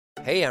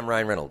Hey, I'm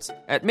Ryan Reynolds.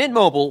 At Mint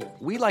Mobile,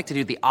 we like to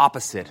do the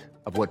opposite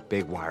of what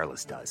Big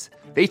Wireless does.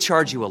 They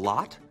charge you a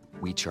lot,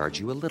 we charge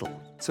you a little.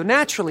 So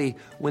naturally,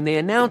 when they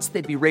announced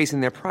they'd be raising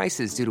their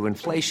prices due to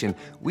inflation,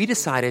 we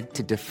decided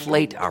to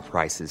deflate our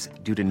prices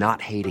due to not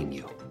hating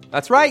you.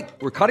 That's right.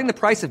 We're cutting the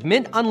price of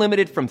Mint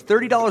Unlimited from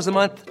 $30 a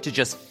month to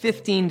just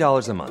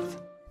 $15 a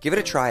month. Give it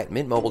a try at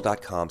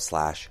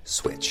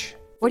mintmobile.com/switch.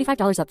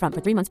 $45 up front for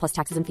 3 months plus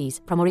taxes and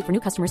fees. Promo rate for new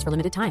customers for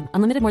limited time.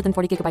 Unlimited more than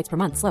 40 gigabytes per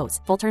month. Slows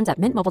full terms at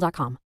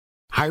mintmobile.com.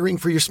 Hiring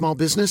for your small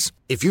business?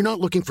 If you're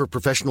not looking for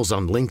professionals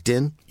on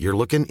LinkedIn, you're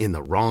looking in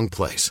the wrong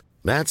place.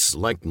 That's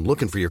like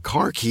looking for your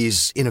car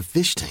keys in a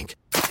fish tank.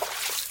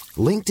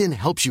 LinkedIn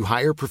helps you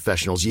hire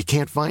professionals you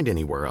can't find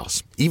anywhere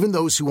else, even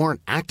those who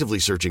aren't actively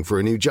searching for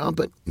a new job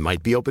but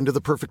might be open to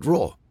the perfect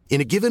role. In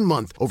a given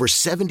month, over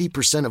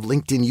 70% of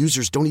LinkedIn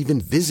users don't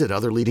even visit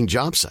other leading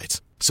job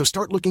sites. So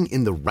start looking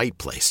in the right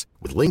place.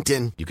 With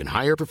LinkedIn, you can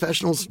hire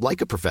professionals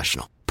like a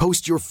professional.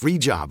 Post your free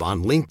job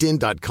on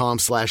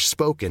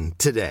linkedin.com/spoken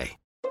today.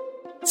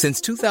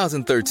 Since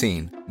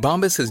 2013,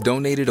 Bombas has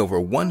donated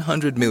over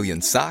 100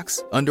 million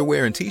socks,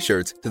 underwear, and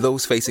T-shirts to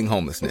those facing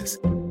homelessness.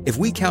 If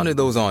we counted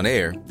those on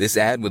air, this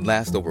ad would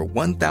last over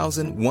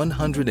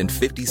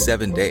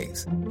 1,157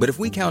 days. But if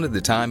we counted the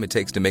time it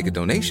takes to make a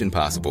donation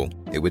possible,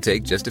 it would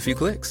take just a few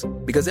clicks.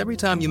 Because every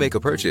time you make a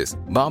purchase,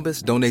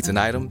 Bombas donates an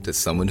item to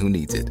someone who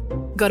needs it.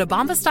 Go to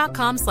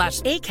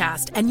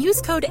bombas.com/ACAST and use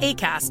code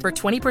ACAST for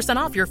 20%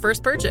 off your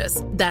first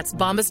purchase. That's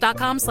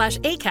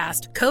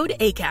bombas.com/ACAST, code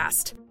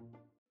ACAST.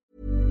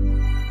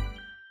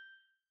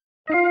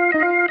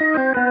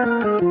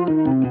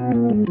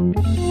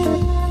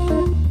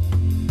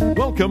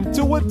 Welcome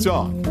to Wood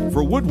Talk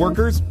for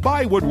woodworkers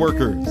by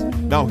woodworkers.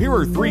 Now here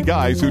are three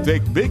guys who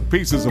take big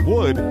pieces of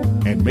wood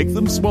and make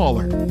them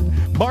smaller.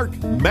 Mark,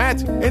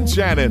 Matt, and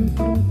Shannon.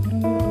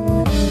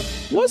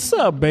 What's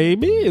up,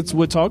 baby? It's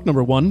Wood Talk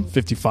number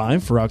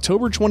 155 for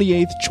October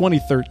 28th,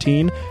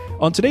 2013.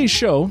 On today's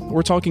show,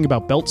 we're talking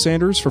about belt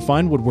sanders for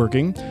fine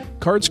woodworking,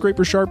 card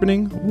scraper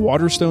sharpening,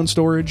 water stone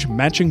storage,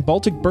 matching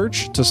Baltic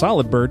birch to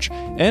solid birch,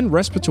 and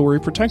respiratory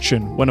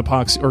protection when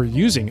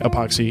using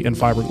epoxy and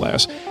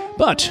fiberglass.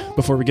 But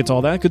before we get to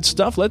all that good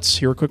stuff, let's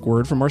hear a quick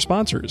word from our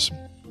sponsors.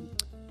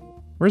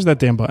 Where's that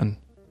damn button?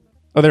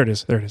 Oh, there it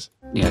is. There it is.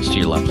 Yeah, it's to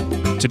your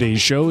left.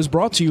 Today's show is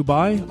brought to you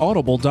by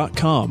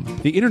Audible.com,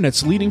 the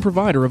internet's leading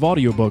provider of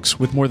audiobooks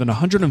with more than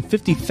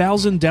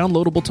 150,000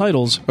 downloadable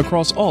titles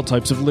across all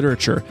types of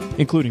literature,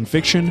 including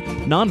fiction,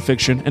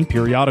 nonfiction, and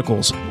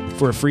periodicals.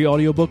 For a free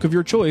audiobook of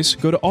your choice,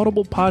 go to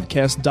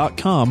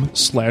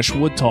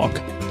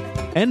audiblepodcast.com/woodtalk.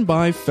 And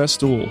by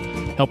Festool,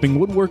 helping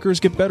woodworkers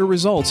get better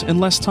results in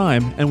less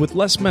time and with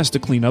less mess to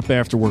clean up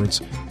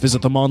afterwards.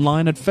 Visit them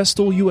online at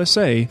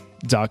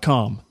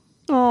festoolusa.com.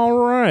 All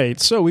right,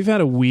 so we've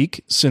had a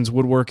week since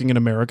woodworking in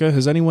America.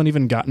 Has anyone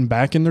even gotten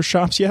back in their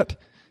shops yet?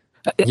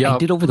 I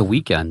did over the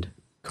weekend.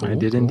 Cool, I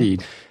did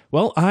indeed.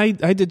 Well, I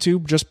did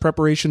too, just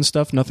preparation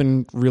stuff,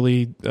 nothing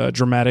really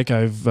dramatic.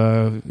 I've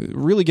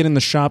really getting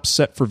the shop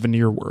set for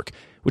veneer work,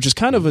 which is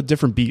kind of a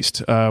different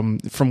beast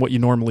from what you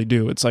normally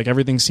do. It's like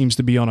everything seems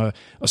to be on a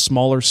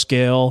smaller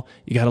scale.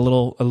 You got a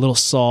little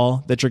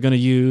saw that you're going to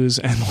use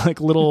and like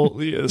little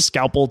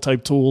scalpel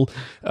type tool.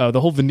 The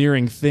whole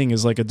veneering thing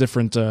is like a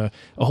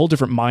whole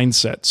different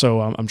mindset. So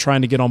I'm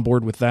trying to get on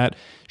board with that.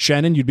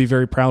 Shannon, you'd be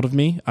very proud of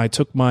me. I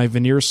took my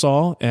veneer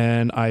saw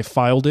and I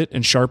filed it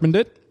and sharpened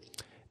it.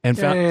 And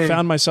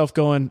found myself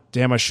going,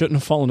 damn, I shouldn't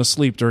have fallen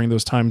asleep during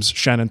those times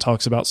Shannon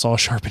talks about saw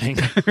sharpening.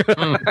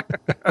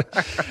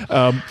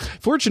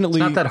 Fortunately...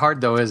 It's not that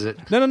hard, though, is it?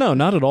 No,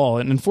 not at all.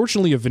 And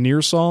unfortunately, a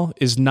veneer saw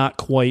is not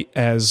quite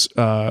as...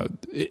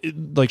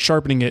 like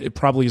sharpening it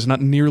probably is not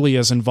nearly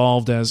as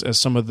involved as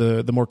some of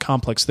the more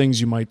complex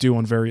things you might do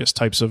on various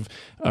types of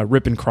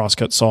rip and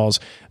crosscut saws.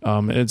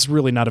 It's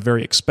really not a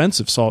very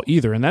expensive saw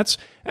either. And that's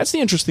the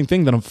interesting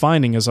thing that I'm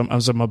finding as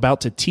I'm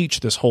about to teach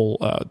this whole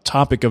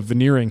topic of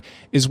veneering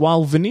is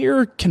while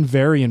veneer can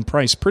vary in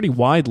price pretty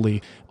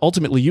widely,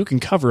 ultimately you can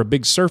cover a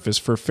big surface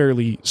for a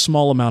fairly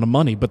small amount of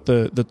money. But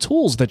the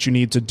tools that you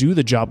need to do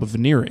the job of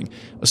veneering,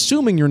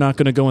 assuming you're not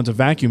going to go into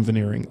vacuum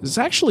veneering, is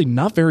actually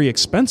not very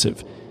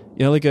expensive.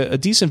 You know, like a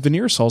decent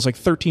veneer saw is like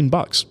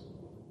 $13.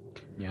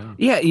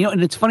 Yeah,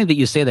 and it's funny that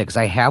you say that because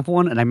I have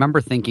one, and I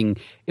remember thinking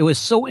it was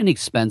so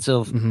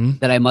inexpensive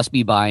that I must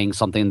be buying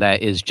something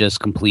that is just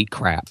complete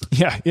crap.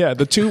 Yeah.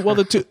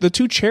 The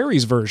two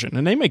cherries version,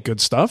 and they make good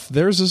stuff.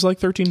 Theirs is like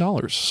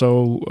 $13,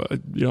 so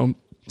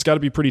it's got to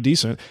be pretty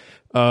decent.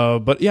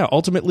 But yeah,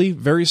 ultimately,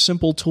 very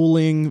simple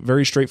tooling,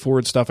 very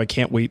straightforward stuff. I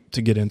can't wait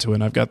to get into it.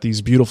 And I've got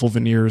these beautiful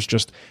veneers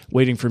just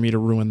waiting for me to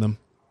ruin them.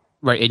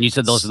 Right, and you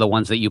said those are the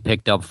ones that you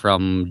picked up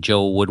from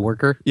Joe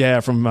Woodworker?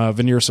 Yeah, from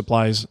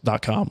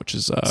veneersupplies.com, which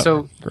is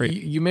great.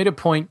 You made a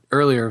point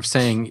earlier of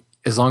saying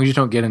as long as you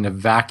don't get into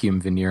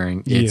vacuum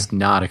veneering, it's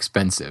not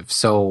expensive.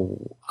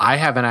 So I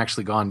haven't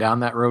actually gone down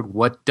that road.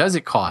 What does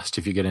it cost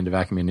if you get into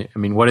vacuum? I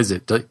mean, what is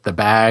it? The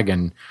bag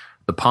and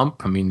the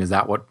pump? I mean, is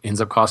that what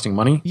ends up costing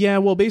money? Yeah,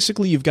 well,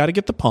 basically, you've got to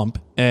get the pump,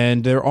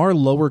 and there are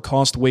lower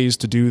cost ways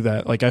to do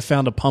that. Like I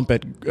found a pump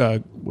at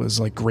was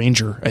like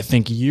Granger, I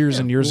think, years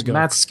and years ago.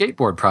 Matt's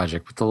skateboard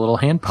project with the little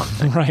hand pump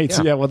thing. Right.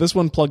 Yeah. Well, this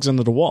one plugs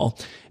into the wall,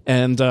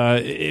 and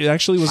it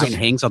actually was Mine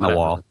hangs on the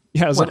wall.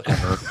 Yeah, it was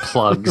whatever.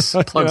 Plugs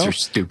are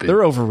stupid.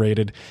 They're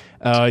overrated.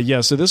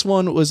 So this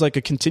one was like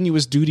a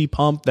continuous duty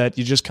pump that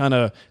you just kind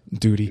of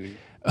you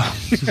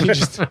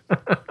just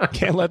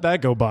can't let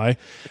that go by.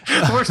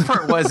 The worst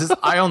part is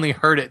I only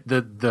heard it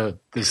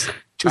this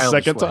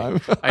second way.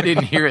 time. I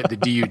didn't hear it the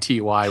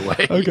DUTY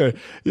way. Okay,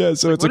 yeah.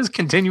 So it's what is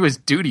continuous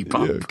duty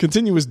pump? Yeah,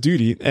 continuous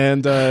duty,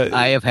 and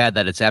I have had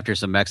that. It's after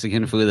some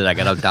Mexican food that I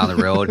got up down the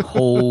road.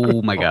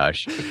 Oh my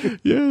gosh!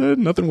 Yeah,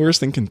 nothing worse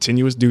than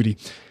continuous duty.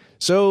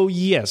 So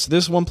yes,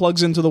 this one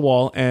plugs into the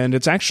wall, and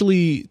it's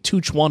actually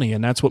 $220,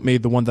 and that's what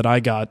made the one that I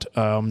got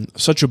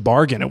such a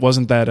bargain. It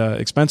wasn't that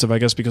expensive, I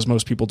guess, because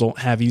most people don't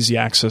have easy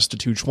access to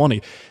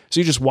 $220. So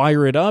you just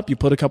wire it up, you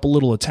put a couple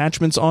little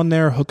attachments on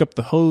there, hook up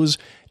the hose,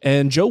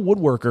 and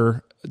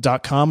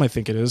JoeWoodworker.com, I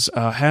think it is,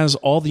 has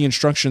all the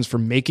instructions for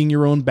making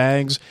your own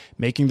bags,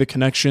 making the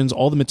connections,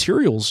 all the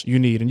materials you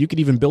need, and you can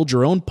even build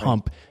your own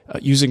pump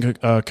using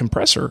a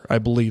compressor, I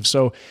believe.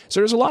 So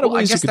there's a lot of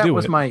ways you could do it.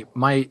 I guess that was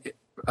my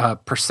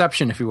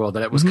perception, if you will,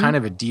 that it was kind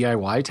of a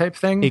DIY type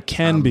thing. It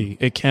can be.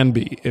 It can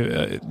be.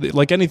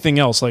 Like anything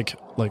else, like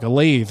a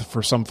lathe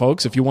for some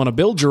folks. If you want to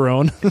build your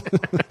own,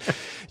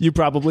 you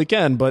probably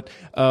can. But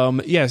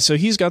so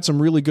he's got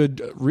some really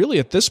good, really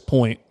at this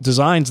point,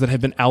 designs that have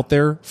been out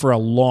there for a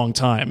long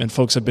time, and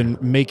folks have been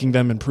making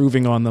them,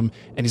 improving on them,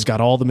 and he's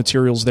got all the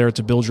materials there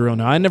to build your own.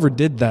 Now, I never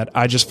did that.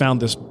 I just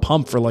found this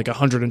pump for like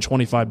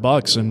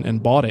 $125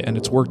 and bought it, and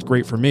it's worked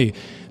great for me.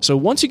 So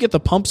once you get the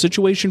pump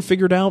situation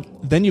figured out,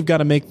 then you've got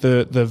to make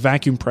the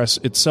vacuum press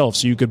itself.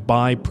 So you could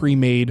buy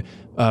pre-made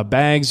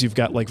bags. You've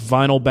got like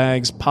vinyl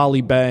bags,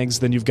 poly bags.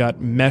 Then you've got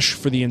mesh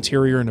for the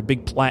interior and a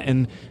big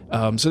platen.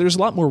 So there's a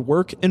lot more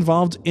work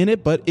involved in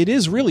it, but it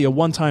is really a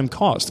one-time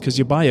cost because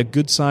you buy a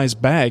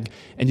good-sized bag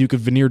and you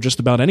could veneer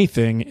just about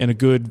anything in a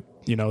good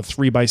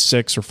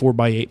 3x6 or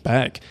 4x8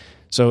 bag.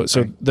 So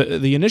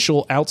the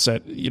initial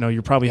outset,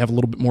 you probably have a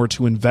little bit more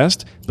to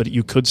invest, but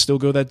you could still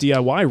go that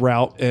DIY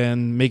route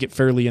and make it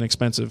fairly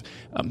inexpensive.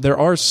 There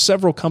are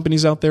several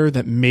companies out there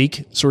that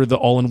make sort of the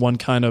all-in-one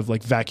kind of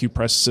like vacuum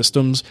press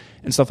systems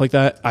and stuff like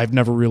that. I've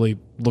never really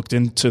looked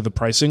into the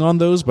pricing on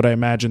those, but I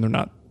imagine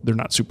they're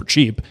not super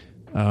cheap.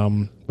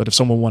 But if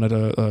someone wanted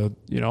a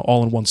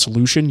all-in-one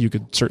solution, you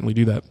could certainly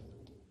do that.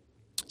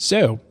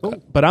 So,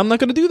 but I'm not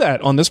going to do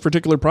that on this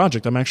particular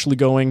project. I'm actually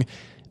going.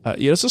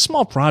 It's a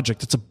small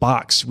project. It's a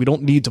box. We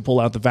don't need to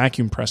pull out the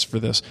vacuum press for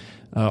this.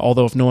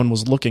 Although if no one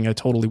was looking, I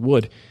totally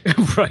would.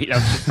 Right.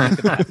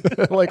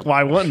 Like,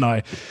 why wouldn't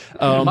I?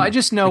 I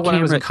just know when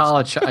I was in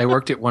college, I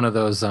worked at one of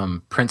those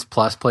Prince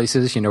Plus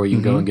places, where you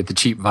can go and get the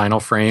cheap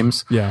vinyl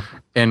frames. Yeah.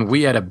 And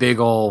we had a big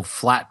old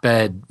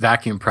flatbed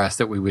vacuum press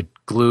that we would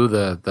glue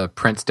the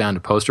prints down to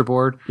poster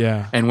board.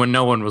 Yeah. And when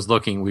no one was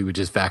looking, we would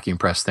just vacuum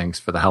press things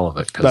for the hell of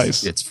it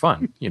because it's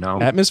fun,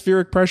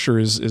 Atmospheric pressure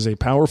is a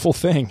powerful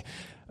thing.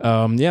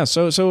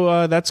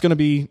 So that's going to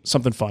be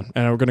something fun.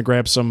 And we're going to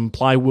grab some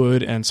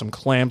plywood and some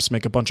clamps,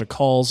 make a bunch of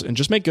cauls, and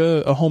just make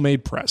a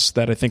homemade press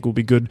that I think will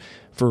be good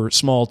for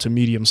small to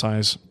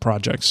medium-sized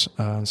projects.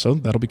 So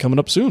that'll be coming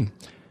up soon.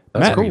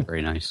 That's Matt, cool.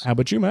 Very nice. How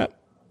about you, Matt?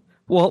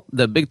 Well,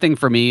 the big thing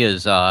for me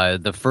is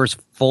the first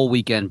full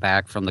weekend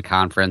back from the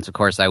conference. Of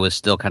course, I was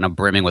still kind of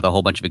brimming with a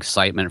whole bunch of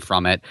excitement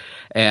from it.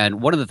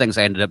 And one of the things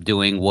I ended up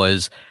doing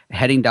was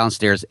heading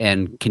downstairs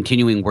and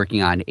continuing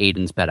working on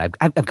Aiden's bed.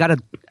 I've got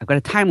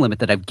a time limit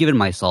that I've given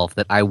myself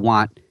that I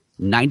want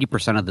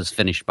 90% of this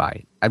finished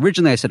by.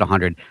 Originally, I said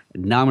 100.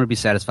 Now I'm going to be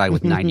satisfied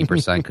with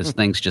 90% because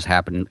things just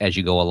happen as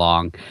you go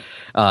along.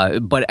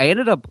 But I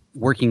ended up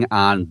working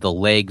on the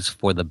legs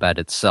for the bed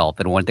itself.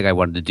 And one thing I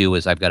wanted to do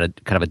is I've got a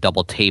kind of a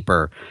double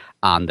taper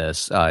on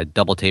this.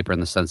 Double taper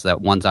in the sense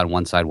that one's on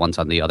one side, one's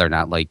on the other,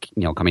 not like,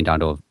 coming down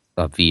to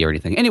a V or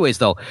anything. Anyways,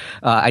 though,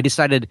 I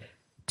decided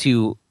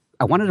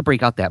I wanted to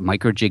break out that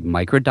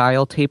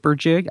microdial taper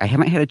jig. I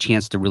haven't had a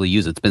chance to really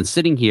use it. It's been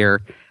sitting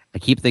here. I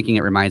keep thinking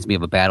it reminds me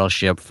of a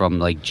battleship from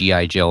like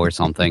G.I. Joe or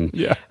something.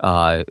 Yeah.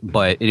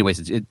 But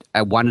anyways,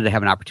 I wanted to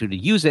have an opportunity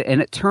to use it.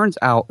 And it turns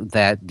out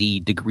that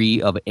the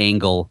degree of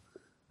angle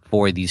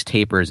for these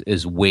tapers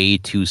is way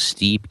too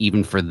steep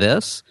even for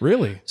this.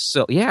 Really?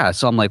 So, yeah.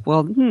 So I'm like,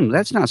 well,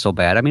 that's not so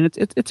bad. I mean,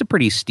 it's a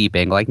pretty steep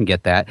angle. I can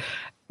get that.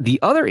 The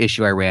other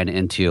issue I ran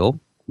into,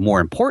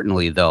 more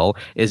importantly, though,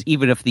 is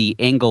even if the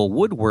angle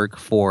would work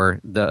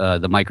for the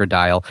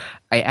microdial,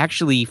 I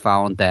actually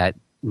found that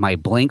my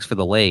blanks for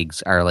the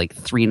legs are like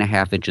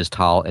 3.5 inches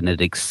tall, and it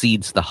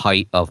exceeds the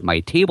height of my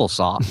table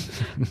saw.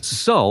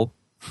 So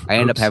I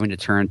end up having to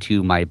turn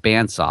to my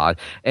bandsaw,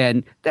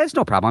 and that's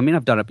no problem. I mean,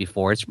 I've done it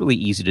before. It's really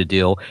easy to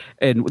do.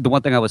 And the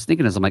one thing I was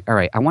thinking is, I'm like, all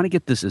right, I want to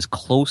get this as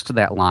close to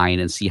that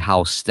line and see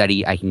how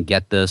steady I can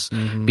get this.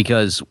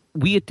 Because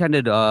we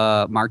attended,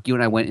 Mark, you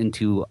and I went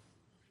into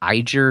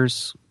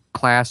Iger's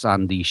class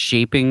on the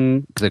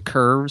shaping, the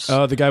curves.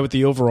 Oh, the guy with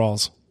the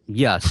overalls.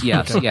 Yes,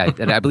 yeah.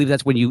 And I believe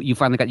that's when you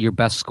finally got your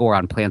best score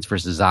on Plants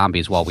vs.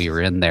 Zombies while we were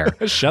in there.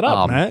 Shut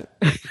up, Matt.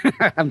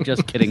 I'm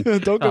just kidding.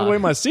 Don't give away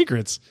my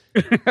secrets.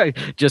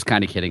 Just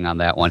kind of kidding on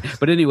that one.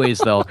 But anyways,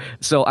 though,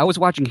 so I was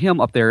watching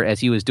him up there as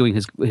he was doing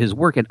his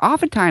work. And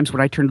oftentimes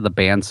when I turn to the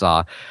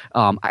bandsaw,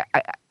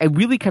 I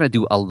really kind of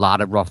do a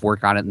lot of rough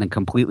work on it and then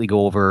completely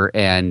go over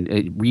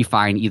and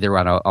refine either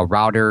on a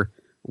router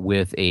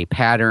with a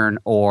pattern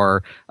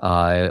or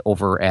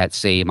over at,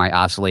 say, my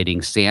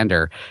oscillating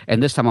sander.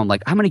 And this time I'm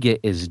like, I'm going to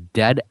get as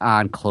dead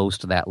on close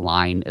to that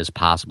line as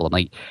possible. I'm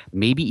like,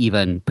 maybe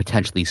even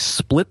potentially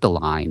split the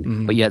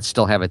line, but yet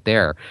still have it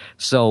there.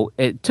 So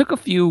it took a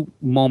few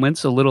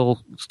moments, a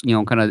little,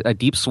 kind of a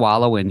deep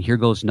swallow, and here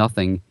goes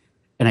nothing.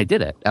 And I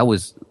did it. I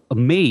was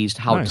amazed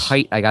how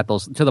tight I got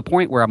those, to the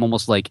point where I'm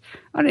almost like,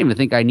 I don't even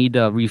think I need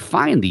to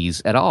refine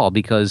these at all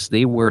because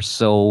they were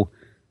so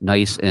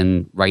nice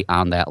and right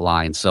on that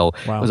line. So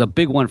It was a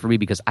big one for me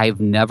because I've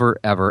never,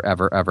 ever,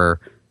 ever,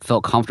 ever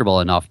felt comfortable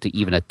enough to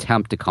even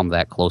attempt to come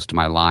that close to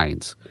my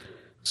lines.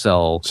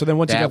 So then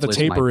once you got the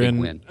taper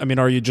in, I mean,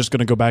 are you just going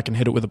to go back and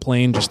hit it with a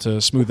plane just to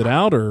smooth it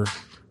out, or?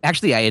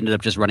 Actually, I ended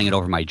up just running it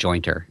over my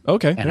jointer.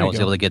 Okay. And I was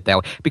able to get that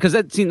way. Because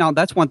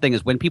that's one thing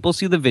is when people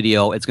see the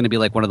video, it's going to be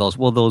like one of those,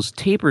 well, those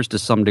tapers to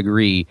some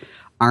degree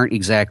aren't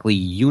exactly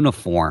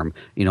uniform.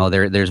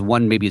 There's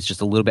one, maybe it's just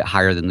a little bit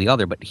higher than the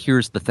other. But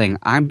here's the thing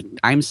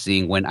I'm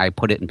seeing when I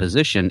put it in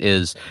position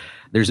is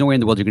there's no way in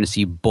the world you're going to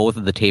see both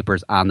of the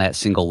tapers on that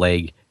single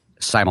leg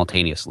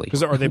simultaneously.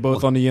 Because are they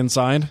both on the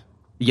inside?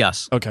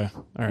 Yes. Okay.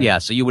 All right. Yeah,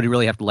 so you would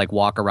really have to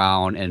walk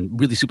around and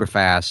really super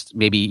fast,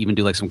 maybe even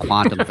do some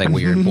quantum thing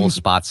where you're in both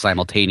spots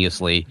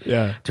simultaneously.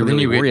 Yeah. To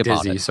really worry dizzy,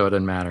 about it. So it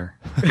doesn't matter.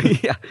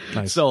 Yeah.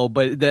 Nice. So,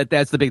 but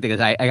that's the big thing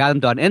is I got them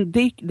done, and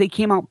they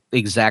came out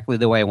exactly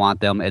the way I want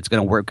them. It's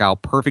going to work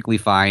out perfectly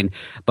fine.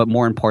 But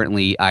more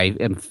importantly, I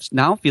am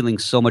now feeling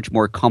so much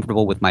more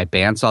comfortable with my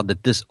bandsaw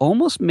that this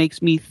almost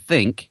makes me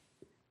think.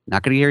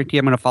 Not going to guarantee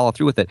I'm going to follow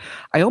through with it.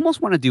 I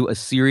almost want to do a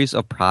series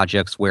of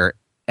projects where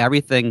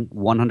everything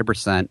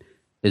 100%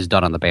 is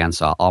done on the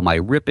bandsaw. All my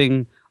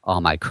ripping, all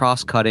my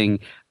cross-cutting,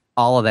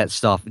 all of that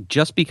stuff,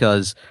 just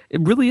because it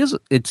really is,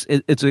 it's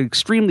an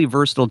extremely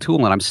versatile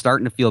tool, and I'm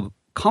starting to feel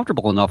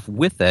comfortable enough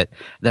with it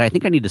that I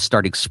think I need to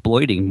start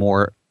exploiting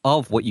more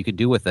of what you could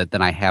do with it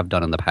than I have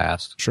done in the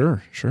past.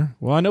 Sure.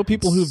 Well, I know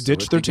people who've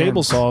ditched their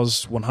table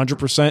saws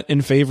 100%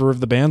 in favor of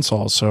the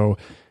bandsaw, so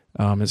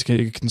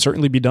it can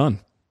certainly be done.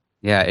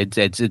 Yeah, it's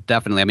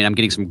definitely. I mean, I'm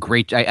getting some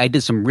great. I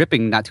did some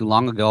ripping not too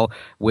long ago.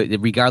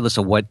 Regardless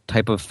of what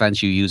type of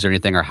fence you use or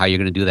anything, or how you're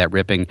going to do that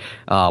ripping,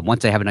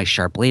 once I have a nice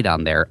sharp blade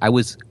on there, I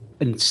was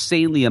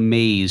insanely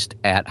amazed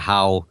at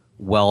how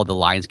well the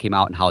lines came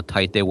out and how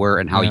tight they were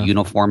and how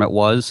uniform it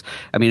was.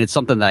 I mean, it's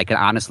something that I can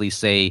honestly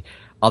say,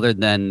 other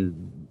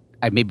than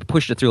I maybe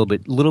pushed it through a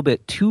little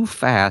bit too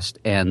fast,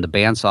 and the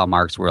bandsaw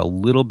marks were a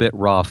little bit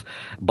rough,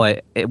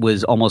 but it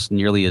was almost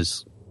nearly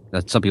as.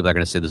 Some people are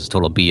going to say this is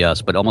total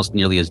BS, but almost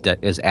nearly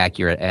as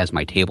accurate as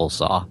my table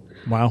saw.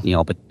 Wow.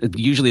 But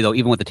usually, though,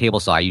 even with the table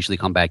saw, I usually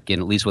come back in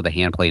at least with a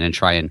hand plane and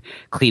try and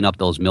clean up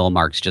those mill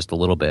marks just a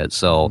little bit.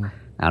 So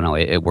I don't know,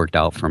 it worked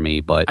out for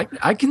me. But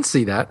I can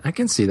see that.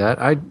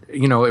 I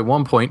at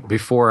one point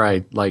before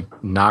I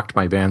knocked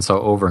my bandsaw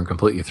over and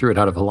completely threw it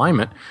out of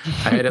alignment,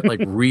 I had it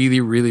really,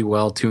 really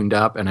well tuned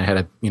up, and I had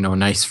a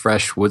nice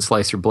fresh wood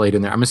slicer blade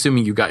in there. I'm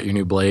assuming you got your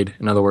new blade,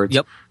 in other words.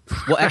 Yep.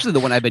 Well, actually, the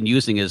one I've been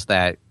using is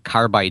that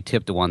carbide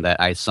tipped one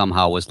that I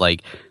somehow was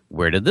like,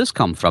 where did this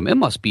come from? It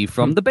must be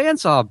from the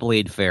bandsaw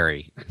blade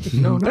fairy.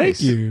 No,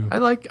 nice. Thank you. I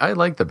like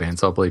the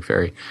bandsaw blade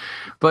fairy.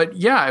 But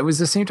yeah, it was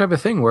the same type of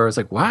thing where I was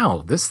like,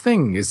 wow, this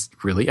thing is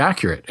really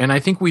accurate. And I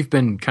think we've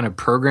been kind of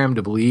programmed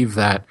to believe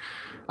that,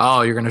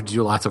 oh, you're going to have to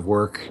do lots of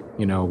work,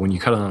 when you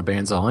cut it on a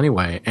bandsaw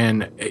anyway.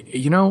 And,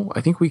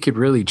 I think we could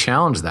really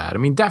challenge that. I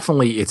mean,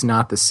 definitely it's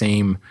not the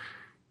same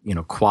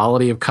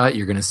quality of cut.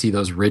 You're going to see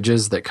those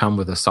ridges that come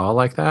with a saw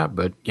like that.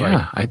 But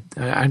yeah,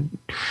 right.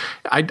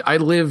 I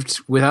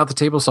lived without the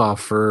table saw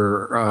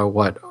for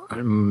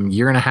a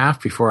year and a half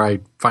before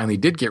I finally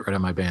did get rid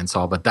of my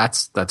bandsaw. But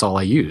that's all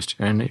I used,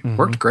 and it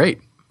worked great.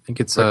 I think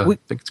it's a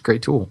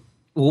great tool.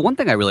 Well, one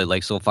thing I really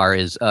like so far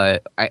is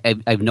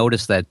I've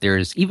noticed that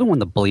there's, even when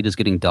the blade is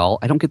getting dull,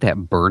 I don't get that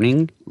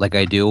burning like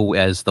I do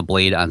as the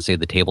blade on, say,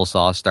 the table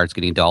saw starts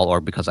getting dull, or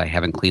because I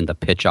haven't cleaned the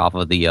pitch off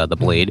of the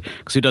blade.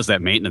 Because who does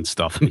that maintenance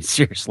stuff? I mean,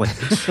 seriously.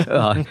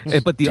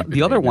 But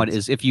the other one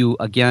is if you,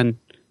 again,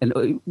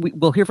 and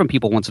we'll hear from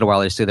people once in a while,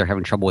 they say they're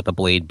having trouble with the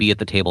blade, be it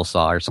the table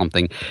saw or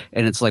something.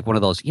 And it's like one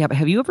of those, yeah, but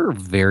have you ever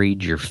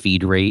varied your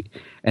feed rate?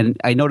 And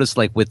I noticed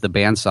with the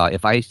bandsaw,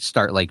 if I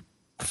start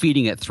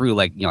feeding it through,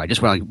 I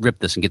just want to rip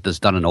this and get this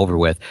done and over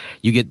with,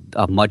 you get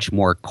a much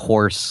more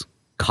coarse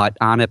cut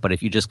on it. But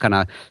if you just kind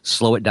of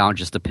slow it down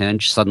just a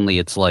pinch, suddenly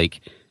it's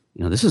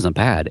this isn't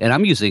bad. And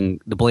I'm using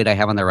the blade I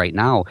have on there right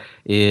now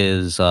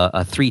is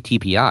a 3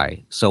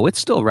 TPI. So it's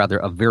still rather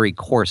a very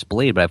coarse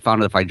blade, but I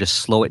found that if I just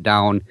slow it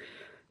down,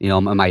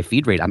 my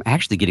feed rate, I'm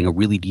actually getting a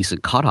really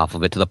decent cut off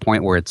of it to the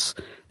point where it's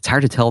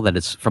hard to tell that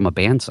it's from a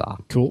bandsaw.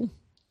 Cool.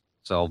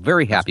 So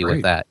very happy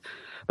with that.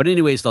 But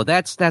anyways, though,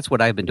 that's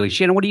what I've been doing.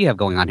 Shannon, what do you have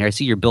going on here? I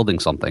see you're building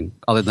something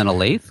other than a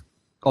lathe.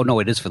 Oh no,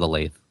 it is for the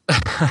lathe.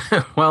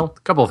 Well, a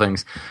couple of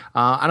things.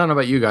 I don't know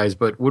about you guys,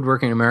 but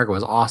Woodworking in America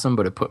was awesome,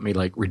 but it put me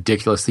like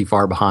ridiculously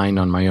far behind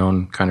on my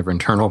own kind of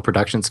internal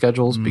production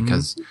schedules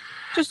because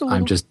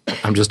I'm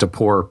just a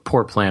poor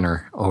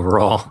planner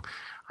overall.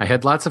 I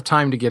had lots of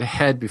time to get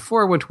ahead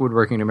before I went to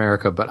Woodworking in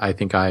America, but I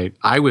think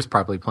I was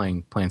probably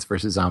playing Plants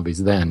vs.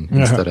 Zombies then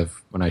instead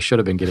of when I should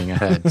have been getting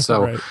ahead.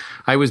 So right.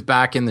 I was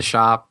back in the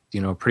shop,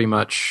 pretty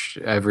much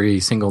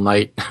every single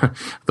night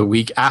the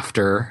week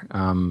after,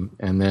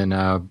 and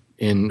then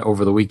in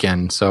over the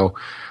weekend. So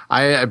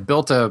I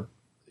built a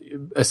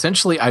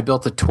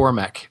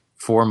Tormek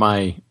for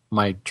my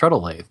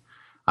treadle lathe.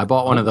 I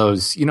bought one of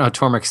those, how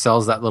Tormek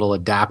sells that little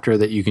adapter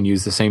that you can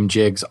use the same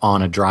jigs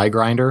on a dry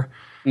grinder.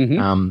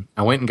 Mm-hmm.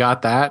 I went and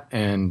got that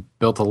and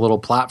built a little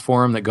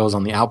platform that goes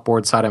on the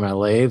outboard side of my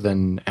lathe,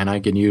 and I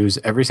can use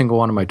every single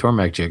one of my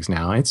Tormek jigs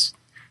now. It's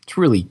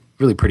really,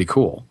 really pretty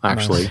cool,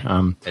 actually.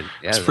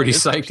 It's pretty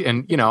psyched,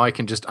 and I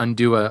can just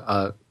undo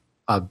a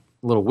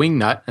little wing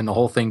nut, and the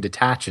whole thing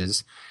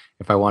detaches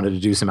if I wanted to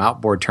do some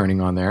outboard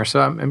turning on there. So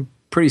I'm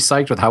pretty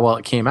psyched with how well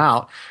it came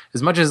out.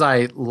 As much as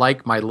I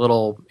like my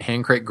little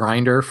hand crate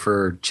grinder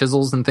for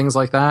chisels and things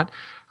like that,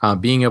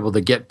 being able to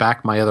get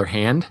back my other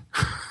hand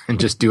and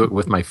just do it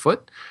with my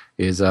foot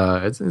is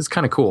it's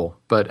kind of cool.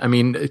 But I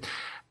mean,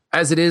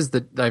 as it is,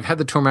 that I've had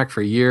the Tormek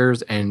for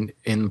years, and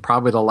in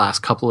probably the last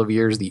couple of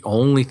years, the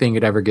only thing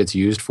it ever gets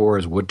used for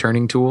is wood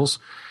turning tools.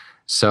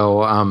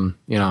 So I'm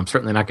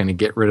certainly not going to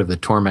get rid of the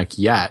Tormek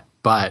yet.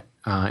 But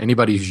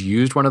anybody who's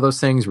used one of those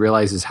things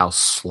realizes how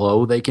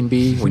slow they can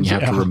be when you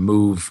have to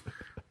remove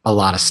a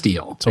lot of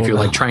steel. Totally. If you're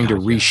like trying to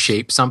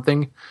reshape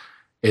something,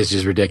 it's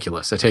just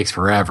ridiculous. It takes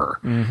forever.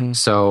 Mm-hmm.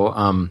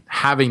 So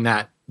having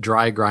that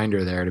dry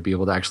grinder there to be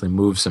able to actually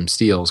move some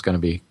steel is going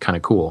to be kind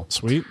of cool.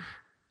 Sweet.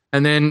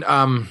 And then,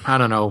 I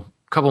don't know,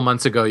 a couple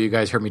months ago, you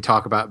guys heard me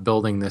talk about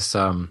building this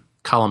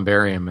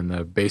columbarium in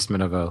the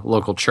basement of a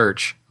local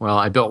church. Well,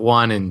 I built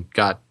one and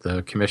got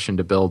the commission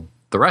to build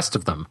the rest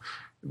of them.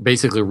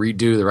 Basically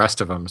redo the rest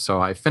of them. So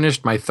I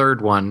finished my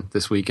third one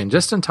this weekend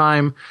just in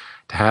time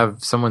to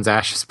have someone's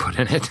ashes put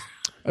in it.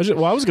 I was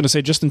going to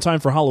say just in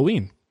time for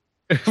Halloween.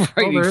 Right,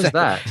 well, there is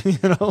that.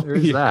 There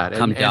is that.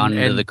 Come down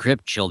into the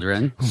crypt,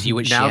 children. See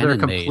what now Shannon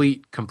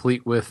they're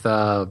complete with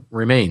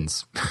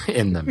remains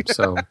in them.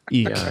 So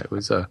yeah, it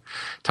was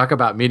talk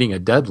about meeting a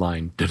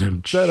deadline.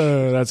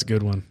 That's a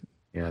good one.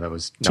 Yeah, that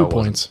was 2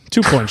 points.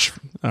 2 points.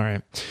 All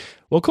right.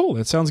 Well, cool.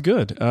 That sounds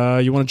good.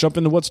 You want to jump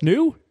into what's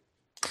new?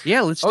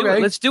 Yeah, let's do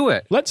it. Let's do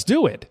it. Let's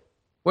do it.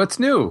 What's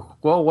new?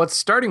 Well, what's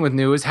starting with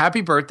new is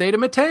happy birthday to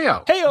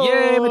Mateo. Hey,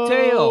 yay,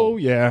 Mateo!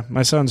 Yeah,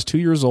 my son's 2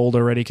 years old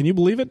already. Can you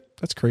believe it?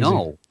 That's crazy.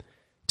 No.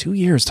 2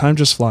 years. Time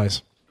just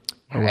flies.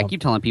 I keep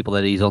telling people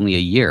that he's only a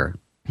year.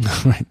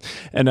 Right.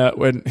 And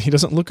when he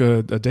doesn't look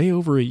a day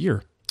over a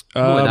year.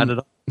 No, not at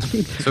all.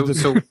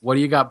 So what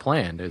do you got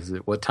planned?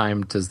 What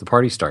time does the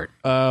party start?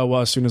 Well,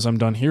 as soon as I'm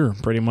done here,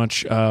 pretty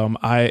much.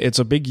 It's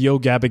a big Yo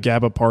Gabba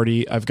Gabba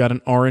party. I've got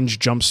an orange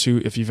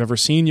jumpsuit. If you've ever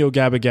seen Yo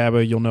Gabba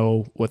Gabba, you'll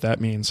know what that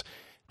means.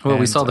 Well,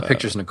 we saw the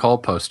pictures Nicole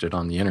posted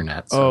on the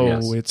internet. So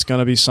yes. It's going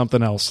to be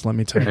something else, let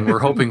me tell you. And we're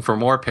hoping for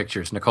more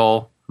pictures,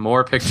 Nicole.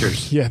 More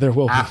pictures. Yeah, there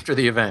will be. After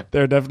the event.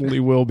 There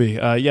definitely will be.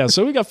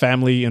 So we got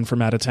family in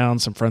from out of town,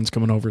 some friends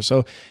coming over.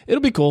 So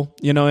it'll be cool.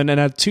 And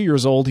at 2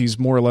 years old, he's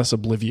more or less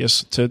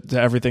oblivious to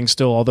everything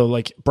still, although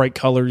like bright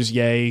colors,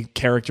 yay,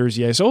 characters,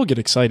 yay. So he'll get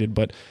excited,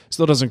 but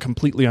still doesn't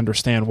completely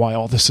understand why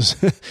all this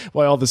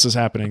is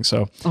happening.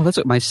 So that's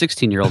what my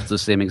 16-year-old's the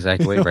same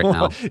exact way right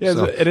now. Yeah,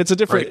 so. And it's a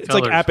different, it's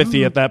like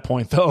apathy at that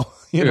point though.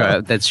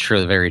 Yeah, that's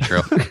true. Very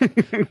true.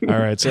 All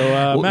right. So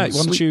Matt,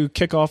 why don't you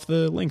kick off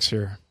the links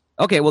here?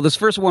 Okay, well, this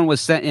first one was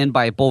sent in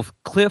by both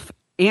Cliff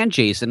and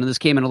Jason, and this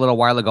came in a little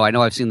while ago. I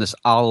know I've seen this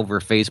all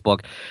over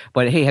Facebook,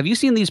 but hey, have you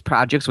seen these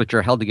projects which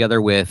are held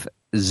together with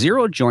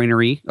zero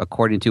joinery,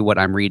 according to what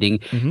I'm reading?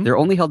 Mm-hmm. They're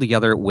only held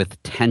together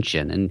with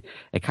tension, and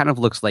it kind of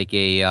looks like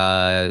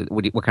a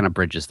what kind of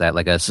bridge is that?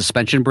 Like a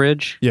suspension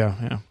bridge?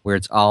 Yeah. Where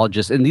it's all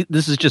just, and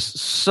this is just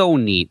so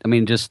neat. I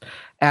mean, just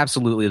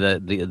absolutely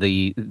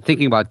the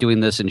thinking about doing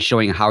this and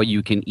showing how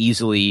you can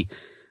easily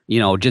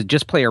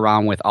just play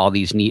around with all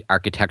these neat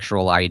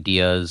architectural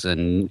ideas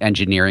and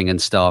engineering and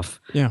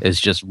stuff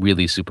is just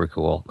really super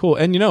cool. Cool.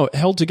 And,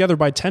 held together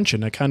by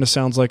tension. It kind of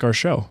sounds like our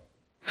show.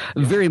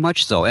 Very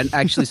much so. And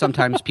actually,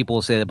 sometimes people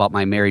will say that about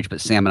my marriage,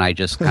 but Sam and I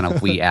just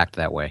we act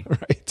that way.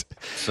 Right.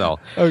 So,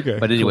 okay.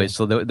 But anyway,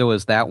 cool. So there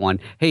was that one.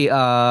 Hey,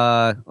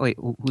 wait,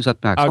 who's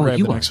up next? I'll grab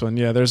the next one.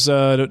 Yeah, there's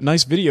a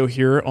nice video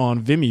here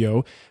on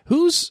Vimeo.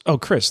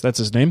 Chris, that's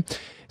his name,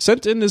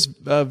 sent in this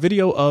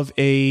video of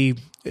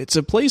it's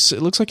a place,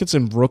 it looks like it's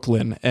in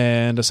Brooklyn,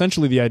 and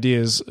essentially the idea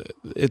is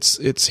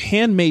it's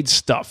handmade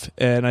stuff,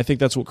 and I think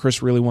that's what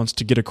Chris really wants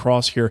to get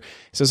across here.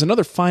 He says,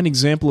 another fine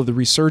example of the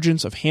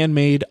resurgence of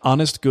handmade,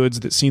 honest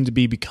goods that seem to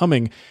be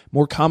becoming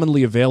more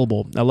commonly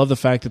available. I love the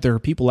fact that there are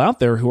people out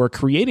there who are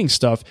creating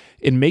stuff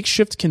in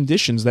makeshift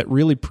conditions that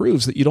really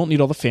proves that you don't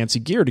need all the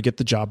fancy gear to get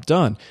the job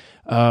done.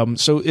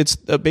 So it's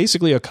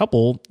basically a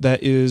couple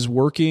that is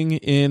working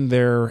in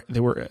they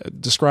were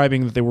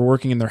describing that they were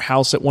working in their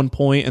house at one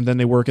point, and then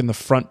they work in the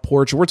front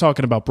porch. We're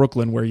talking about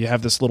Brooklyn, where you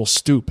have this little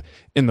stoop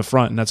in the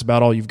front, and that's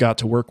about all you've got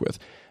to work with.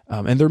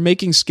 And they're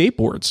making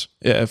skateboards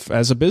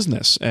as a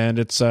business, and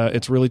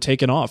it's really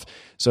taken off.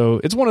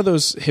 So it's one of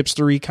those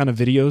hipstery kind of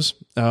videos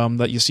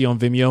that you see on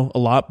Vimeo a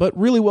lot, but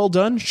really well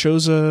done.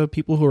 Shows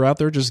people who are out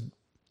there just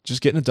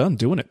getting it done,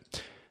 doing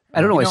it. I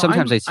don't know.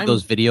 Sometimes I see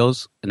those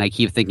videos, and I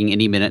keep thinking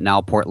any minute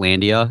now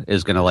Portlandia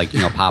is going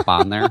to pop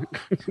on there.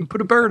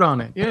 Put a bird on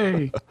it.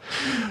 Yay.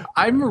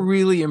 I'm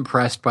really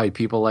impressed by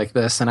people like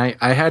this, and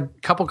I had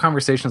a couple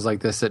conversations like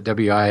this at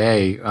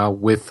WIA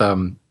with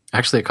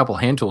actually a couple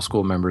hand tool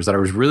school members that I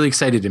was really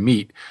excited to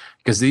meet,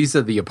 because these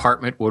are the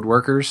apartment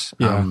woodworkers.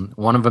 Yeah.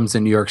 One of them's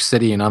in New York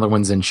City, another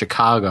one's in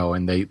Chicago,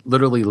 and they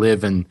literally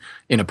live in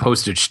a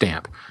postage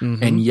stamp.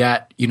 Mm-hmm. And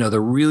yet, they're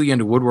really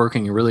into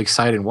woodworking and really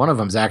excited. One of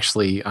them's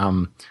actually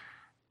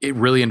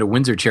really into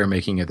Windsor chair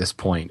making at this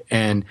point.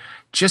 And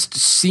just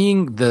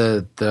seeing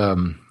the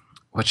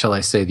what shall I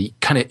say, the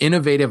kind of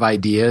innovative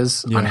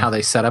ideas on how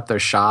they set up their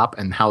shop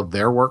and how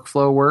their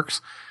workflow works,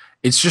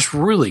 it's just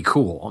really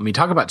cool. I mean,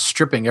 talk about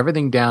stripping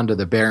everything down to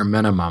the bare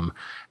minimum,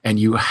 and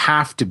you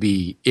have to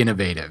be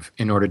innovative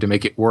in order to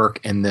make it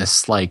work in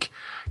this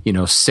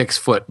 6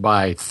 foot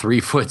by 3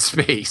 foot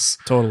space.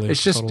 Totally.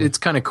 It's just, it's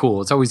kind of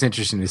cool. It's always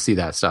interesting to see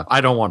that stuff. I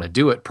don't want to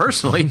do it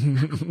personally,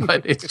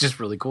 but it's just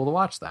really cool to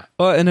watch that.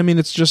 Well, and I mean,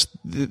 it's just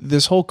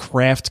this whole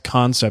craft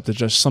concept is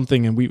just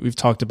something, and we've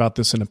talked about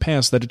this in the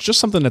past, that it's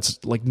just something that's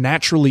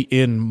naturally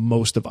in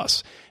most of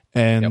us.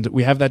 And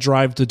we have that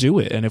drive to do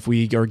it. And if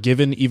we are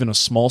given even a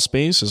small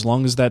space, as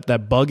long as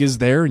that bug is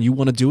there and you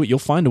want to do it, you'll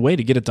find a way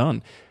to get it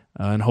done.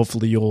 And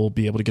hopefully you'll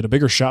be able to get a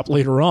bigger shop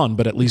later on.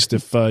 But at least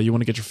if you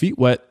want to get your feet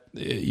wet,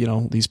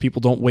 these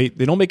people don't wait.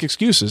 They don't make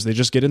excuses. They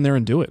just get in there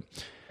and do it.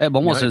 I'm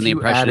almost under the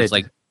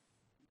impression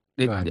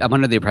I'm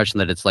under the impression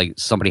that it's like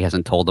somebody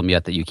hasn't told them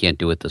yet that you can't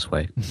do it this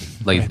way.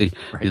 Like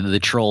the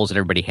trolls and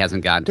everybody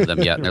hasn't gotten to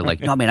them yet. And they're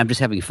like, no, man, I'm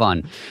just having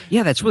fun.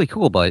 Yeah, that's really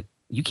cool, but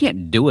you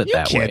can't do it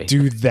that way. You can't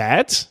do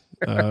that.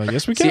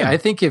 Yes, we can. See, I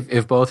think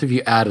if both of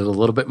you added a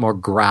little bit more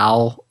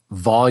growl,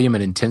 volume,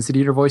 and intensity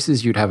to your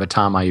voices, you'd have a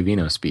Tom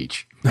Iovino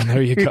speech.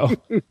 There you go.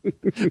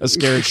 A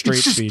scared straight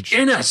it's just speech.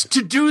 In us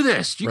to do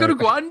this. You got to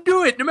go out and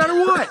do it no matter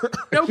what.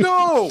 Now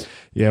go.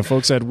 Yeah,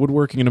 folks at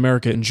Woodworking in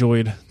America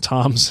enjoyed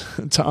Tom's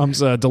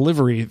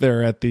delivery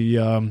there at the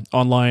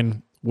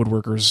online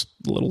woodworkers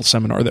little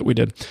seminar that we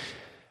did.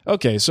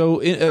 Okay,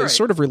 so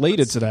sort of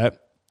related to that.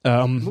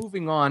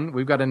 Moving on,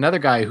 we've got another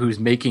guy who's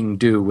making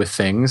do with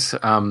things.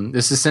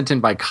 This is sent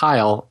in by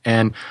Kyle,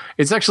 and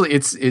it's actually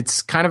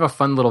it's kind of a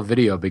fun little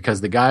video,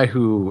 because the guy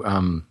who,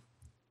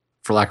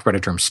 for lack of a better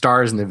term,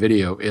 stars in the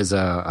video is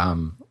I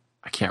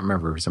can't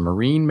remember, he's a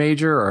Marine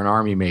major or an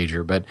Army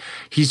major, but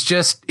he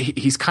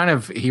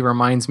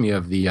reminds me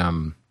of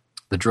the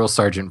drill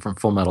sergeant from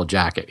Full Metal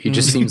Jacket. He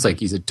just seems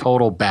like he's a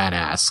total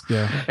badass,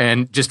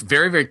 and just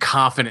very, very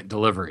confident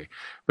delivery.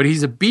 But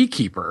he's a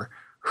beekeeper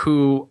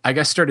who I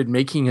guess started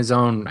making his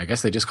own, I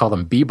guess they just call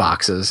them bee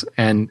boxes.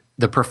 And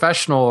the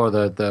professional or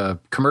the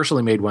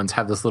commercially made ones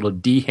have this little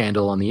D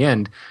handle on the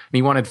end. And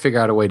he wanted to figure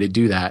out a way to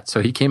do that.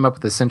 So he came up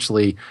with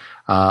essentially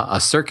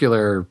a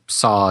circular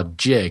saw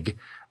jig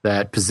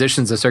that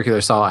positions a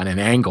circular saw at an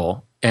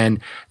angle.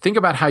 And think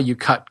about how you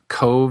cut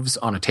coves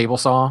on a table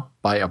saw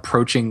by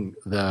approaching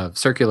the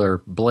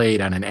circular blade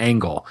at an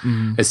angle.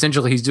 Mm-hmm.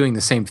 Essentially, he's doing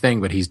the same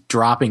thing, but he's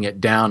dropping it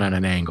down at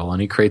an angle,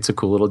 and he creates a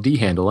cool little D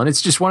handle. And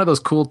it's just one of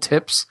those cool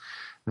tips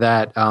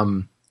that,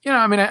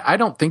 I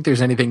don't think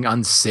there's anything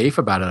unsafe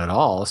about it at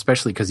all,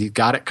 especially because he's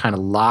got it kind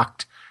of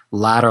locked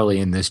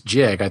laterally in this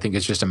jig. I think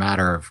it's just a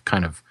matter of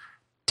kind of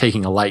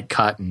taking a light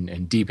cut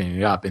and deepening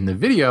it up. In the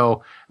video,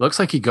 it looks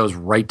like he goes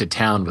right to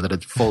town with it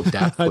at full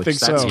depth, which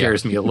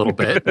scares me a little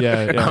bit.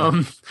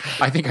 Yeah.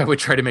 I think I would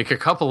try to make a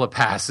couple of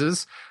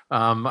passes.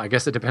 I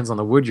guess it depends on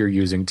the wood you're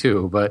using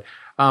too, but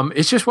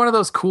it's just one of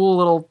those cool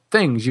little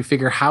things. You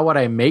figure, how would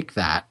I make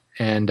that?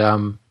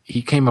 And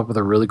he came up with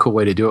a really cool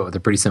way to do it with a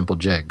pretty simple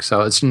jig.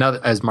 So it's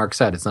another, as Mark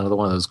said, it's another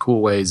one of those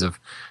cool ways of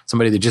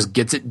somebody that just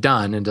gets it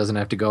done and doesn't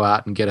have to go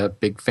out and get a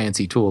big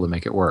fancy tool to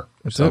make it work.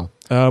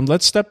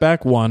 Let's step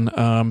back one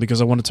because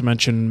I wanted to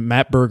mention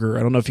Matt Berger.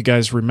 I don't know if you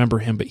guys remember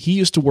him, but he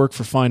used to work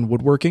for Fine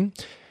Woodworking.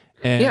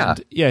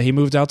 And he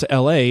moved out to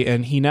LA,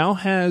 and he now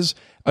has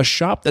a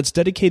shop that's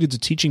dedicated to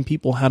teaching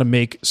people how to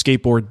make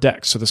skateboard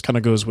decks. So this kind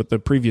of goes with the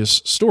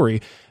previous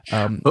story.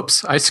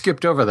 Oops, I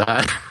skipped over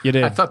that. You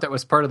did. I thought that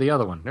was part of the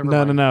other one.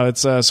 No.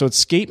 It's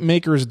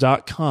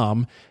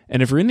skatemakers.com.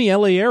 And if you're in the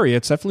LA area,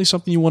 it's definitely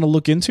something you want to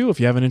look into if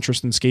you have an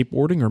interest in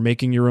skateboarding or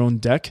making your own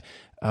deck.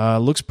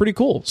 Looks pretty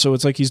cool. So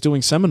it's like he's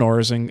doing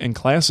seminars and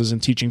classes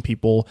and teaching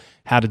people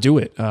how to do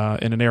it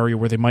in an area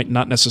where they might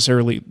not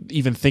necessarily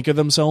even think of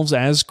themselves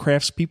as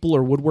craftspeople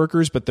or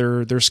woodworkers, but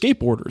they're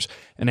skateboarders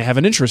and they have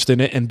an interest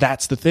in it, and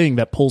that's the thing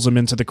that pulls them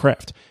into the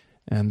craft.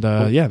 And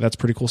that's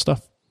pretty cool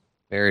stuff.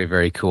 Very,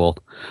 very cool.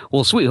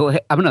 Well, sweet. Well, hey,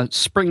 I'm going to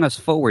spring us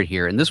forward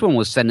here. And this one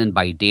was sent in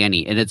by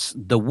Danny, and it's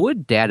the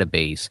Wood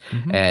Database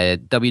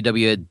at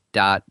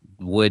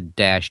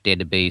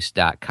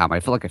www.wood-database.com. I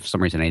feel like for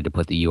some reason I need to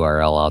put the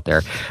URL out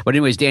there. But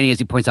anyways, Danny, as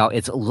he points out,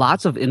 it's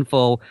lots of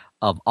info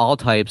of all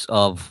types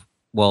of,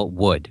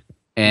 wood.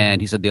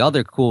 And he said the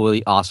other cool,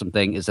 really awesome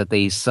thing is that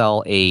they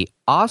sell a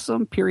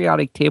awesome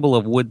periodic table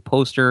of wood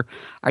poster,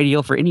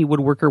 ideal for any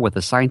woodworker with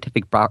a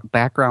scientific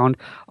background,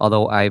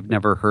 although I've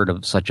never heard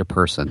of such a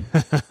person.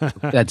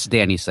 That's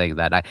Danny saying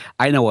that.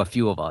 I know a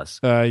few of us.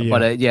 Yeah.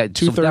 But,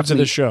 Two-thirds of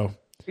the show.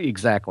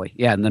 Exactly.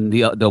 Yeah, and then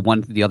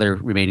the other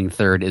remaining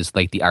third is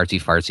like the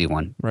artsy-fartsy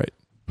one. Right.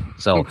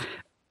 So...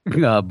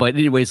 but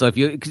anyway, so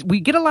cause we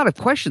get a lot of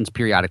questions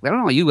periodically. I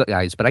don't know you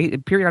guys, but I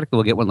periodically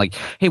will get one like,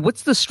 "Hey,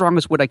 what's the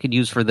strongest wood I could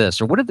use for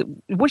this?" Or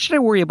what should I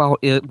worry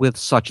about with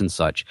such and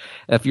such?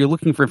 If you're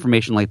looking for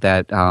information like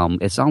that,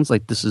 it sounds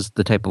like this is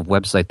the type of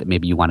website that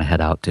maybe you want to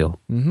head out to.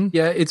 Mm-hmm.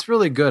 Yeah, it's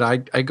really good.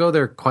 I go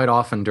there quite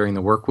often during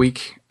the work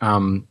week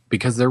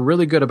because they're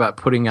really good about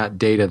putting out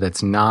data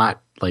that's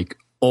not like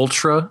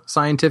ultra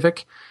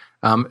scientific.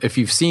 If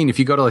you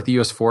go to like the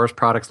U.S. Forest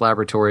Products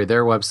Laboratory,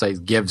 their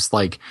website gives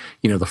like,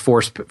 the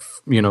force,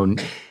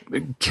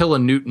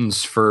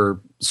 kilonewtons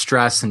for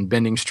stress and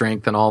bending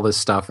strength and all this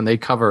stuff. And they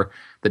cover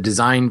the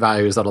design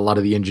values that a lot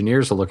of the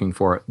engineers are looking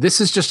for.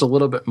 This is just a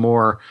little bit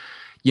more,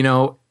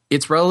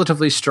 it's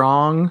relatively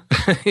strong.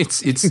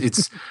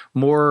 It's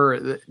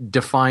more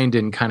defined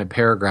in kind of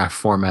paragraph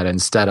format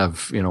instead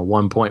of,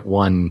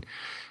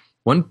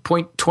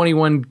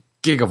 1.21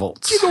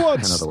 gigavolt,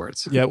 in other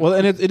words. Yeah, well,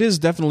 and it is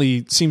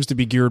definitely seems to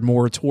be geared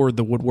more toward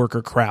the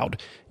woodworker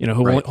crowd,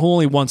 who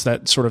only wants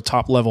that sort of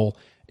top level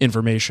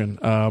information.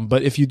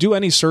 But if you do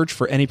any search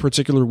for any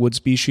particular wood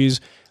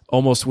species,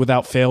 almost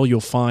without fail,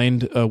 you'll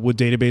find a wood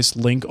database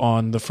link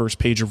on the first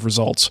page of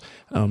results.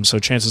 So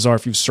chances are,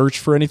 if you've searched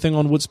for anything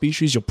on wood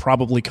species, you'll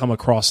probably come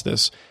across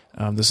this.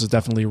 This is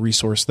definitely a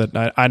resource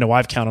that I know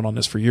I've counted on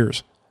this for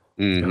years.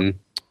 Mm-hmm.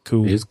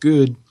 Cool. It's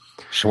good.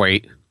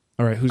 Sweet.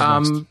 All right, who's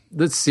next?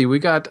 Let's see. We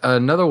got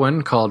another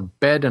one called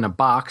Bed in a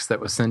Box that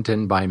was sent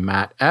in by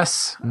Matt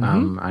S.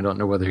 I don't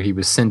know whether he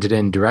was sent it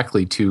in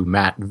directly to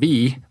Matt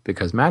V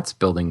because Matt's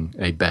building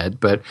a bed,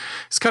 but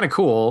it's kind of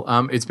cool.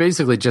 It's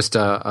basically just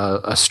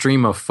a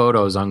stream of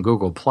photos on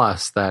Google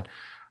Plus that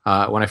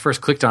when I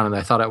first clicked on it,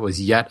 I thought it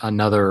was yet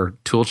another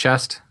tool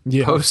chest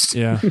post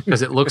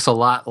because it looks a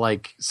lot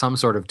like some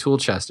sort of tool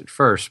chest at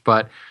first,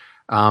 but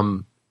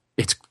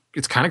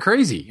it's kind of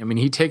crazy. I mean,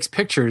 he takes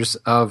pictures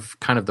of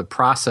kind of the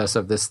process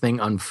of this thing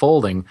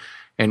unfolding,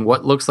 and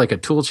what looks like a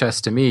tool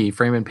chest to me,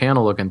 frame and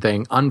panel looking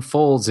thing,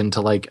 unfolds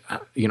into like,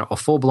 a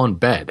full blown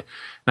bed.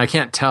 And I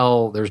can't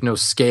tell, there's no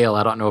scale.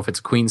 I don't know if it's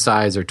queen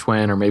size or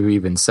twin or maybe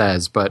even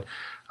says, but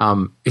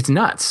it's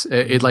nuts.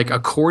 It like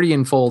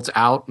accordion folds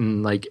out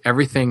and like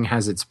everything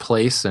has its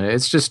place. And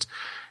it's just,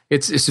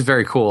 it's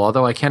very cool.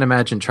 Although I can't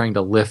imagine trying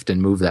to lift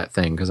and move that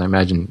thing because I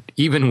imagine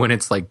even when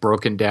it's like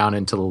broken down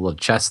into the little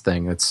chest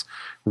thing, it's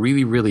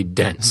really, really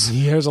dense.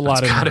 There's a lot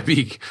of it's got to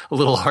be a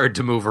little hard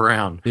to move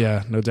around.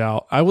 Yeah, no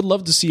doubt. I would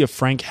love to see a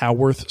Frank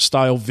Howarth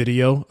style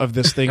video of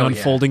this thing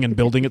unfolding and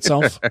building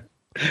itself.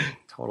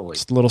 Totally.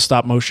 Just a little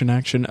stop motion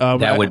action.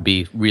 That would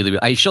be really.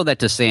 I showed that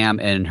to Sam,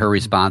 and her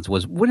response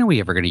was, "When are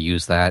we ever going to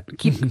use that?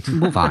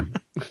 Move on."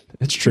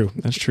 It's true.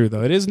 That's true,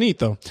 though. It is neat,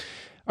 though.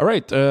 All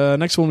right.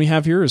 Next one we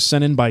have here is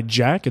sent in by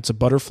Jack. It's a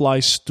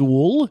butterfly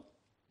stool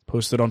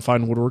posted on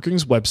Fine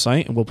Woodworking's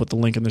website, and we'll put the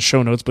link in the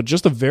show notes. But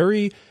just a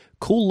very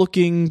cool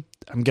looking,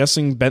 I'm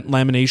guessing bent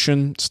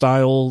lamination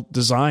style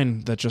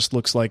design that just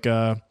looks like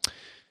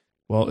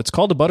it's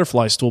called a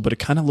butterfly stool, but it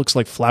kind of looks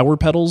like flower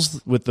petals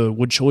with the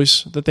wood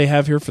choice that they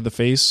have here for the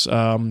face.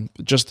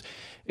 What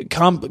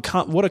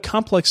a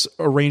complex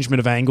arrangement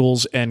of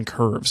angles and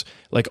curves,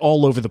 like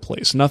all over the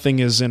place. Nothing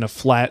is in a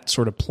flat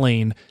sort of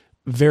plane.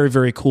 Very,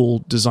 very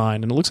cool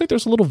design. And it looks like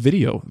there's a little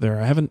video there.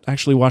 I haven't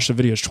actually watched the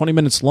video. It's 20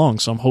 minutes long,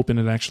 so I'm hoping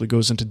it actually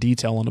goes into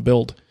detail on a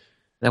build.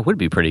 That would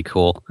be pretty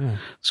cool. Yeah.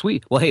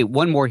 Sweet. Well, hey,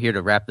 one more here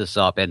to wrap this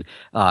up. And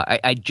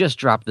I just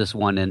dropped this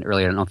one in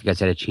earlier. I don't know if you guys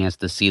had a chance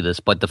to see this,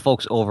 but the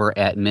folks over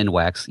at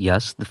Minwax,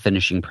 yes, the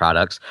finishing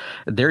products,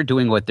 they're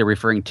doing what they're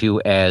referring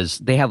to as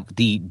they have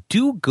the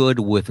Do Good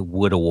with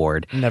Wood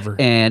Award. Never.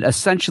 And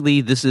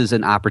essentially, this is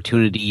an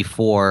opportunity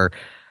for,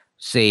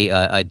 say,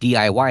 a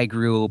DIY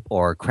group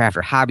or craft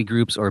or hobby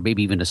groups or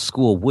maybe even a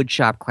school wood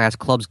shop class,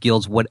 clubs,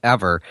 guilds,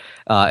 whatever.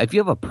 If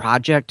you have a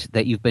project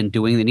that you've been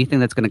doing,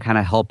 anything that's going to kind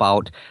of help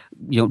out,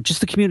 just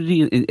the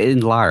community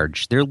in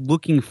large, they're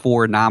looking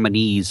for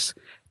nominees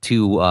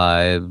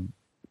to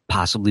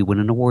possibly win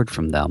an award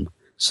from them.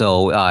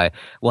 So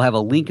we'll have a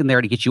link in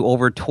there to get you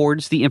over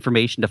towards the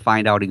information to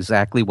find out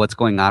exactly what's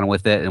going on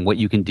with it and what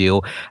you can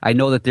do. I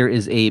know that there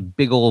is a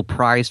big old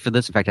prize for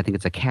this. In fact, I think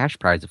it's a cash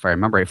prize if I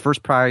remember right.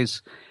 First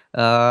prize.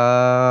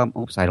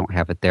 Oops, I don't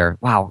have it there.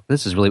 Wow,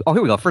 this is really. Oh,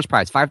 here we go. First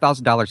prize,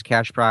 $5,000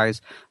 cash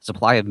prize,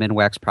 supply of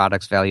Minwax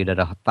products valued at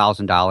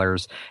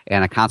 $1,000,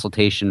 and a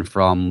consultation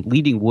from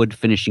leading wood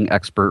finishing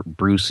expert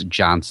Bruce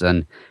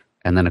Johnson.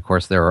 And then, of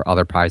course, there are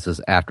other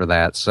prizes after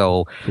that.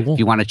 So if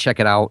you want to check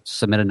it out,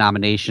 submit a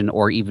nomination,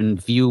 or even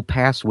view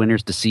past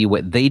winners to see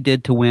what they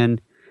did to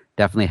win,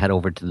 definitely head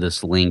over to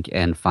this link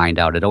and find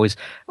out. It always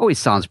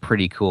sounds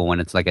pretty cool when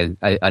it's like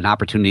an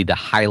opportunity to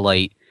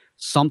highlight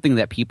something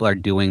that people are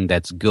doing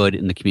that's good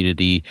in the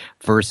community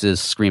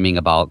versus screaming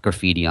about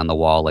graffiti on the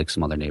wall like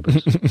some other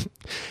neighbors.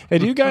 Hey,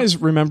 do you guys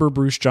remember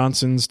Bruce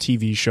Johnson's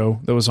TV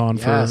show that was on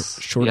for a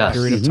short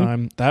period of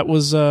time? That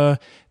was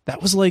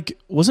like,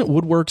 wasn't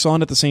Woodworks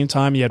on at the same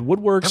time? You had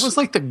Woodworks. That was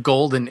like the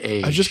golden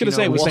age. I was just going to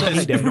say, it was the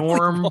heyday.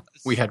 Norm,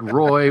 we had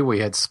Roy, we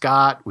had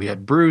Scott, we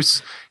had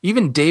Bruce,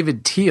 even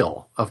David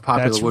Teal of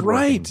Popular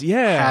Woodworking. That's right,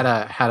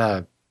 yeah. Had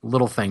a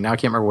little thing. Now I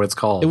can't remember what it's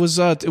called. It was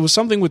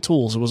something with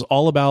tools. It was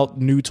all about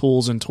new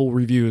tools and tool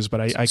reviews.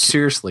 But I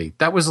seriously,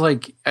 that was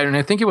like, and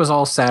I think it was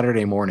all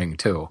Saturday morning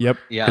too. Yep.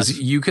 Yeah. Because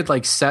you could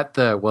like set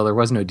there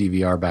was no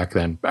DVR back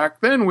then.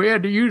 Back then we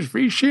had to use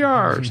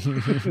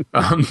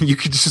VCRs. You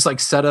could just like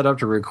set it up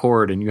to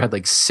record, and you had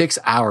like 6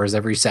 hours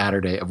every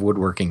Saturday of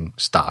woodworking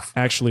stuff.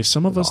 Actually,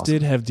 some of us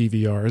did have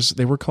DVRs.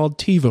 They were called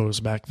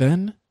TiVos back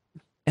then.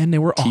 And they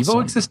were awesome.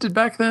 TiVo existed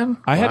back then?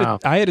 I had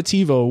a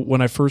TiVo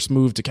when I first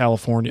moved to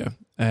California,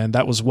 and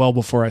that was well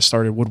before I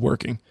started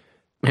woodworking.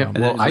 Yeah,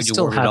 well, I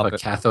still have a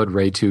cathode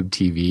ray tube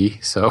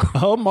TV, so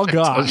oh my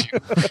god,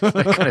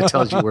 that kind of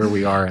tells you where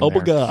we are. My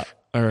god!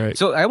 All right.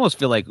 So I almost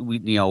feel like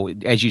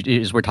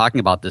as we're talking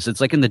about this, it's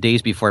like in the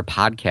days before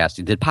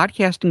podcasting. Did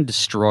podcasting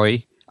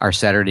destroy our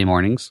Saturday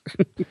mornings?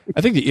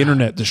 I think the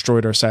internet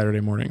destroyed our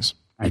Saturday mornings.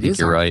 I think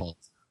you're right. Fault.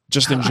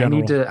 Just in general.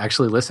 I need to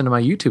actually listen to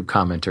my YouTube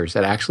commenters.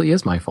 That actually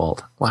is my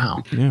fault.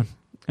 Wow. Yeah.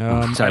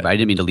 Sorry, but I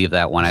didn't mean to leave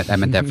that one. I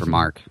meant that for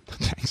Mark.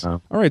 Thanks.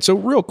 All right. So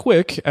real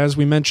quick, as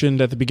we mentioned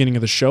at the beginning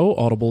of the show,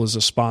 Audible is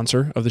a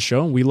sponsor of the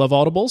show. We love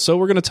Audible. So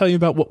we're going to tell you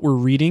about what we're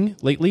reading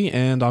lately.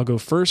 And I'll go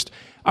first.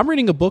 I'm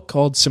reading a book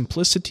called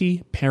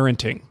Simplicity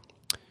Parenting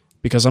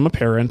because I'm a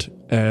parent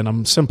and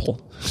I'm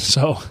simple.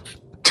 So...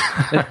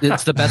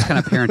 It's the best kind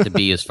of parent to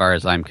be as far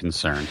as I'm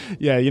concerned.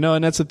 Yeah,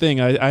 and that's the thing.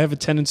 I have a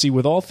tendency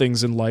with all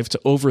things in life to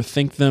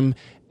overthink them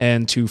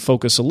and to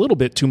focus a little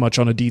bit too much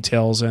on the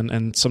details.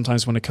 And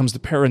sometimes when it comes to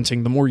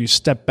parenting, the more you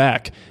step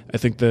back, I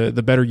think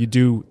the better you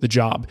do the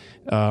job.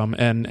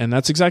 And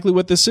that's exactly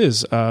what this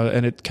is.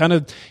 And it kind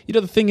of,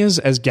 the thing is,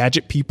 as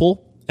gadget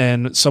people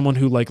and someone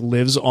who like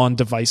lives on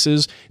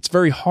devices, it's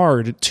very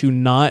hard to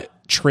not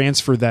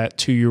transfer that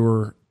to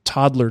your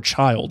toddler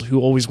child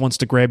who always wants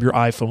to grab your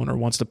iPhone or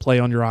wants to play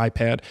on your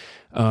iPad.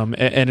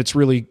 And it's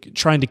really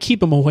trying to keep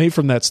them away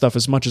from that stuff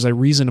as much as I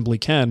reasonably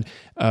can.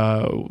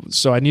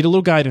 So I need a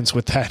little guidance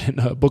with that. And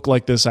a book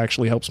like this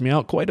actually helps me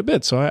out quite a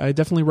bit. So I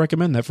definitely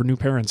recommend that for new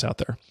parents out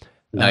there.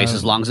 Nice,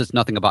 as long as it's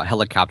nothing about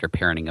helicopter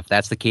parenting. If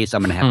that's the case,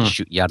 I'm going to have to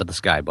shoot you out of the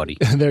sky, buddy.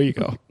 There you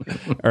go.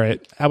 All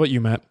right. How about you,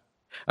 Matt?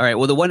 All right.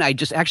 Well, the one I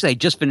just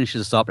finished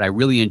this up and I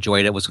really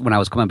enjoyed it was when I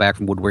was coming back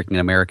from Woodworking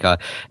in America.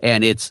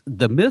 And it's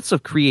The Myths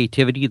of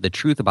Creativity, the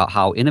Truth About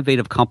How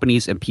Innovative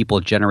Companies and People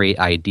Generate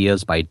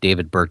Ideas by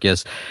David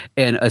Burkus.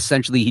 And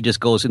essentially, he just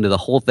goes into the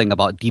whole thing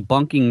about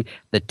debunking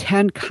the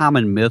 10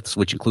 common myths,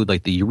 which include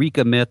like the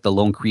Eureka myth, the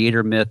lone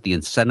creator myth, the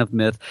incentive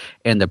myth,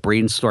 and the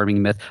brainstorming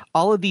myth.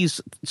 All of these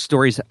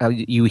stories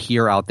you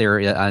hear out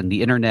there on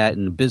the internet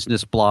and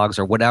business blogs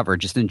or whatever,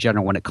 just in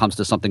general, when it comes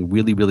to something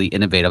really, really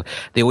innovative,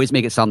 they always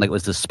make it sound like it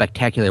was a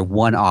spectacular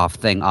one-off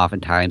thing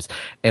oftentimes.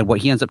 And what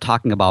he ends up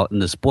talking about in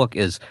this book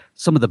is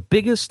some of the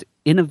biggest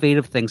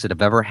innovative things that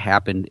have ever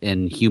happened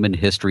in human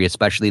history,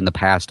 especially in the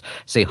past,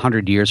 say,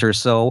 100 years or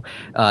so.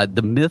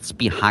 The myths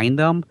behind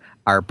them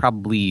are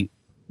probably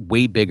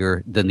way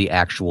bigger than the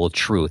actual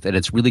truth. And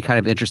it's really kind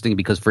of interesting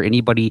because for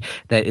anybody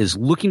that is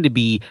looking to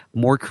be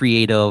more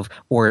creative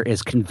or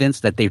is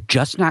convinced that they're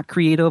just not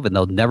creative and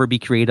they'll never be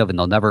creative and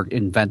they'll never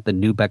invent the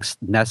new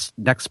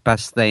next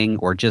best thing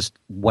or just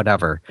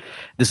whatever,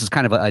 this is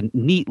kind of a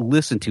neat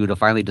listen to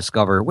finally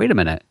discover, wait a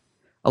minute,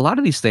 a lot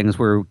of these things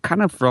were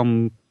kind of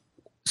from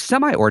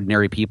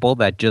semi-ordinary people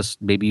that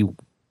just maybe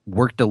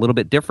worked a little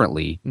bit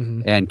differently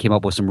and came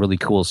up with some really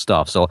cool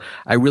stuff. So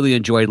I really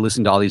enjoyed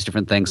listening to all these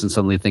different things and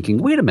suddenly thinking,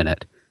 wait a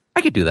minute,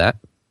 I could do that.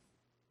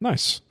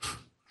 Nice.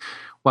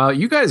 Wow,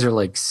 you guys are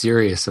like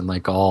serious and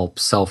like all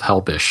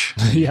self-helpish.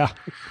 Yeah.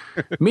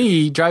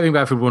 Me, driving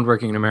back from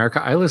Woodworking in America,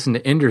 I listened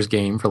to Ender's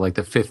Game for like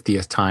the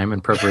 50th time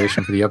in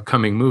preparation for the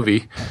upcoming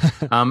movie.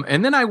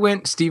 And then I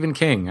went Stephen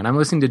King, and I'm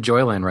listening to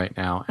Joyland right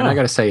now. And I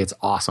got to say, it's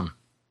awesome.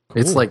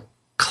 Cool. It's like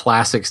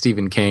classic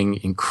Stephen King,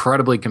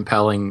 incredibly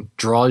compelling,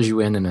 draws you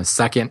in a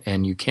second,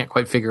 and you can't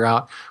quite figure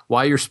out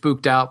why you're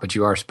spooked out, but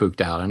you are spooked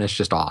out, and it's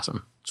just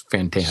awesome. It's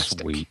fantastic.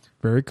 Sweet.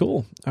 Very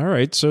cool. All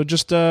right. So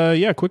just,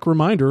 quick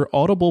reminder,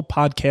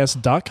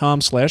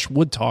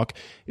 audiblepodcast.com/woodtalk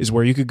is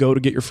where you could go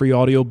to get your free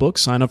audiobook,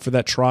 sign up for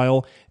that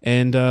trial.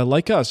 And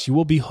like us, you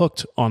will be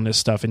hooked on this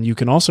stuff. And you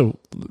can also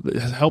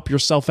help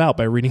yourself out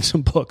by reading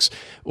some books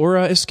or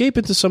escape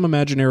into some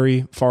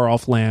imaginary far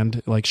off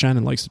land like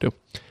Shannon likes to do.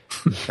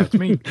 That's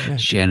me.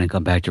 Shannon,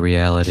 come back to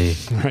reality.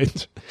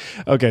 Right.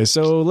 Okay,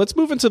 so let's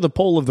move into the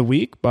poll of the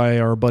week by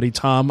our buddy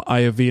Tom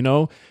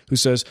Iovino, who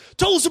says,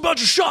 "Tell us about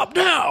your shop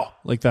now!"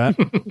 Like that.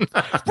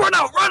 Run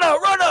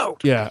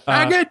out! Yeah.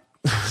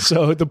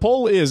 So the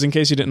poll is, in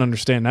case you didn't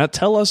understand that,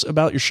 tell us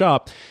about your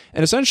shop.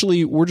 And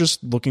essentially, we're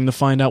just looking to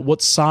find out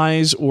what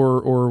size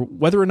or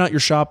whether or not your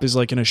shop is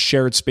like in a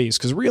shared space.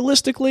 Because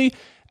realistically,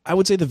 I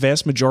would say the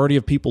vast majority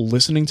of people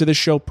listening to this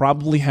show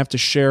probably have to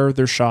share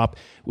their shop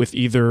with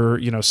either,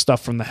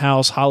 stuff from the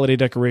house, holiday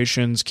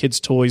decorations, kids'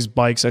 toys,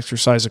 bikes,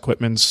 exercise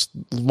equipment,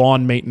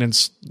 lawn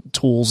maintenance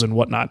tools, and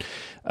whatnot.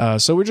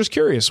 So we're just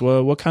curious,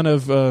 what kind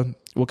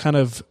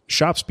of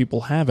shops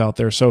people have out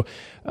there. So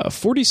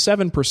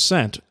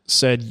 47%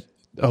 said,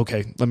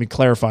 okay, let me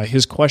clarify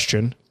his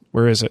question.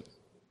 Where is it?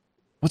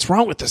 What's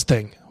wrong with this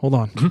thing? Hold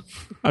on.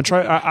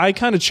 I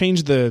kind of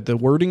changed the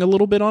wording a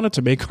little bit on it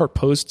to make our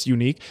posts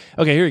unique.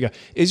 Okay, here you go.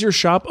 Is your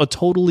shop a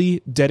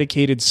totally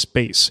dedicated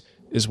space?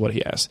 Is what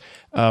he asked.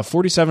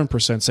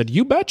 47% said,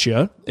 you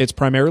betcha. It's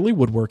primarily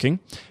woodworking.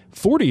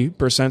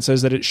 40%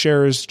 says that it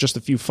shares just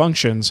a few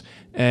functions.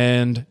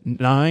 And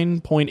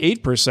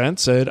 9.8%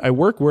 said, I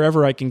work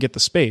wherever I can get the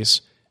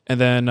space. And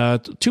then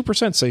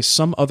 2% say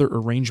some other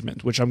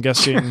arrangement, which I'm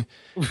guessing...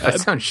 That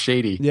sounds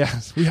shady.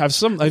 Yeah, we have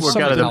some... We're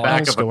got in the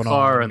back of a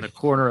car on in the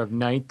corner of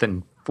 9th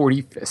and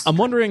 45th. I'm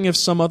wondering if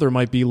some other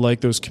might be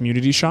like those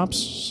community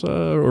shops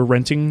or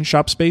renting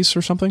shop space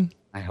or something.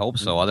 I hope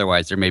so.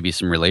 Otherwise, there may be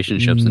some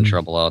relationships in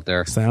trouble out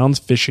there. Sounds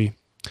fishy.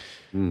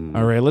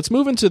 All right, let's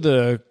move into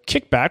the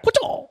kickback.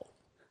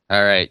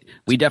 All right.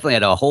 We definitely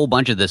had a whole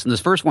bunch of this. And this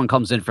first one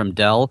comes in from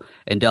Dell.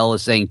 And Dell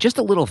is saying, just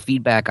a little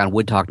feedback on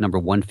Wood Talk number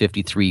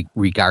 153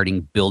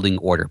 regarding building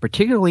order,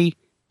 particularly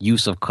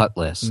use of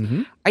cutlass.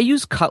 I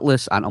use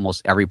cutlass on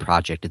almost every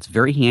project. It's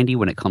very handy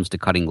when it comes to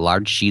cutting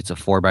large sheets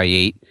of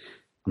 4x8.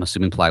 I'm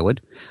assuming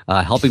plywood,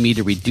 helping me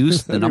to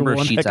reduce the number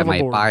of sheets I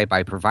might buy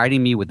by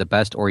providing me with the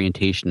best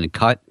orientation and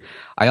cut.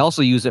 I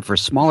also use it for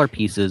smaller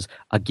pieces,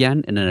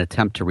 again, in an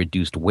attempt to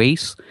reduce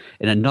waste.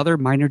 In another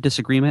minor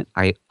disagreement,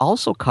 I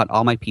also cut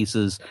all my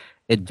pieces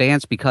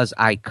advanced because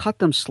I cut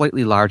them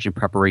slightly large in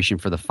preparation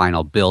for the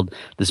final build.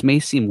 This may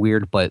seem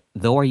weird, but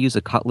though I use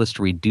a cutlass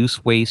to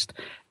reduce waste,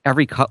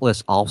 every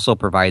cutlass also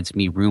provides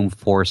me room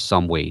for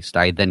some waste.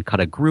 I then cut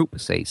a group,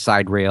 say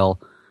side rail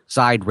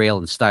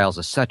and styles,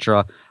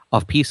 etc.,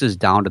 of pieces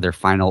down to their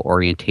final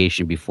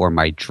orientation before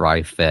my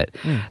dry fit.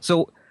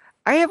 So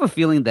I have a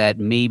feeling that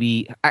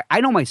maybe, I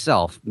know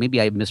myself,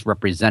 maybe I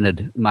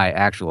misrepresented my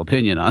actual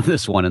opinion on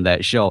this one in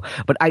that show,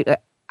 but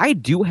I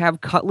do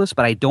have cutlass,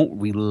 but I don't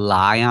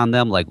rely on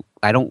them. Like,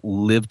 I don't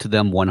live to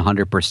them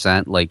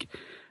 100%. Like,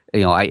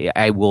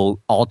 I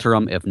will alter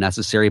them if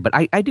necessary, but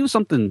I do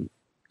something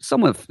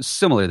somewhat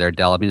similar there,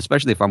 Del. I mean,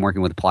 especially if I'm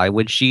working with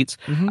plywood sheets,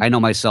 I know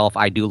myself,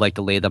 I do like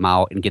to lay them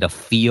out and get a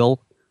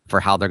feel for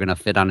how they're going to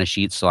fit on a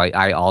sheet. So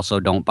I also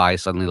don't buy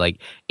suddenly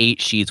like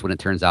 8 sheets when it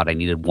turns out I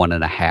needed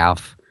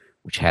 1.5,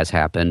 which has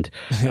happened.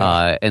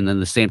 And then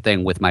the same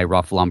thing with my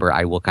rough lumber.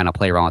 I will kind of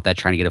play around with that,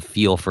 trying to get a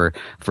feel for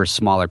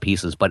smaller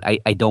pieces. But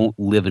I don't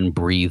live and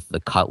breathe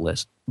the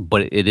cutlass.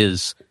 But it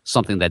is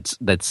something that's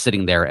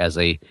sitting there as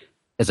an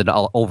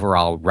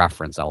overall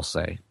reference, I'll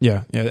say.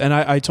 Yeah. And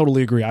I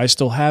totally agree. I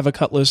still have a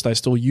cutlass. I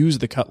still use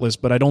the cutlass,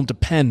 but I don't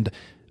depend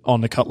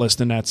on the cutlass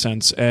in that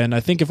sense. And I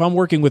think if I'm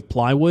working with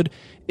plywood,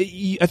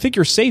 I think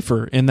you're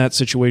safer in that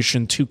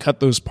situation to cut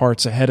those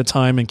parts ahead of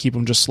time and keep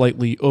them just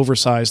slightly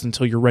oversized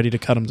until you're ready to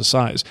cut them to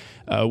size.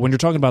 When you're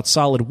talking about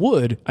solid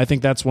wood, I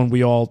think that's when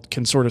we all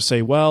can sort of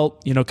say, well,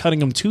 cutting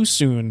them too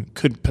soon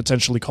could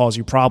potentially cause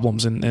you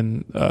problems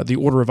in the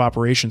order of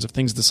operations if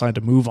things decide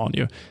to move on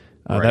you.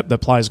 Right. That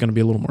ply is going to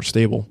be a little more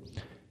stable.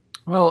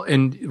 Well,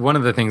 and one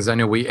of the things, I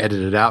know we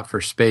edited out for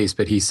space,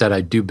 but he said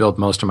I do build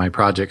most of my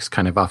projects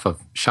kind of off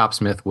of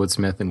Shopsmith,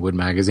 Woodsmith, and Wood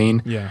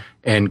Magazine. Yeah.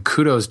 And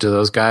kudos to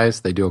those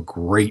guys. They do a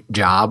great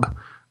job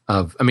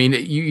of, I mean,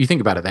 you think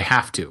about it, they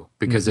have to,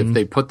 because if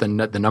they put the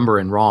number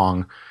in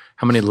wrong,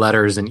 how many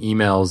letters and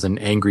emails and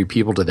angry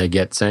people do they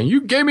get saying,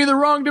 you gave me the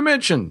wrong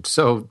dimension?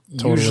 So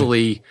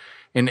usually,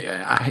 and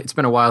it's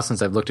been a while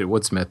since I've looked at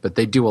Woodsmith, but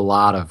they do a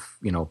lot of,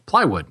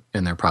 plywood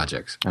in their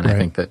projects. And I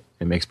think that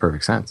it makes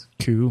perfect sense.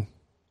 Cool.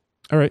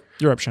 All right,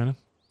 you're up, Shannon.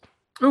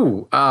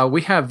 Ooh,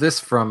 we have this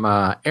from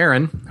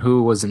Aaron,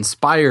 who was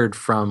inspired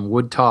from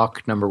Wood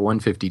Talk number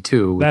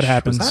 152. That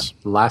happens. Was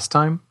that last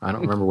time? I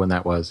don't remember when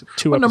that was.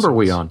 What number are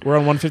we on? We're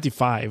on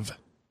 155.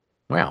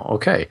 Wow,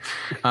 okay.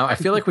 I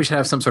feel like we should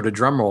have some sort of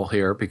drum roll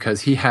here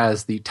because he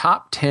has the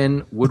top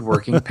 10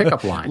 woodworking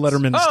pickup lines.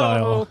 Letterman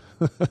style.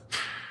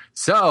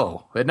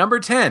 So, at number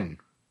 10,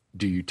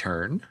 do you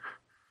turn?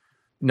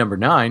 Number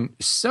 9,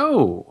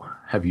 so,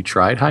 have you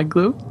tried hide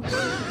glue?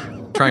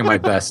 Trying my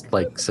best,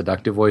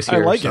 seductive voice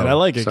here. I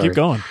like it. Sorry. Keep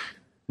going.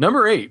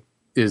 Number 8,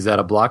 is that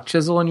a block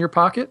chisel in your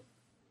pocket?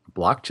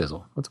 Block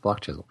chisel? What's a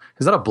block chisel?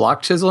 Is that a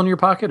block chisel in your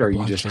pocket, or are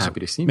you just happy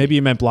to see me? Maybe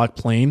you meant block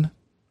plane?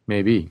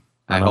 Maybe.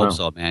 I hope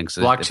so, man.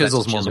 Block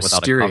chisel's more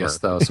mysterious,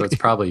 though, so it's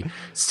probably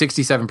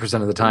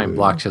 67% of the time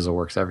block chisel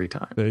works every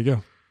time. There you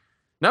go.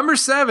 Number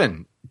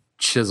 7,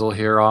 chisel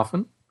here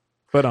often.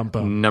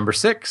 Number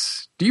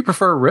 6, do you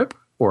prefer rip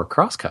or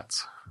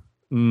crosscuts?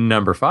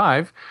 Number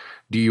 5,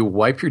 do you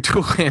wipe your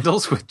tool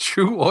handles with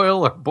true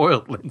oil or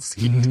boiled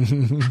linseed?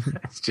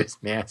 That's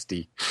just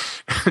nasty.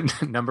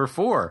 Number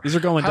 4. These are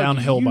going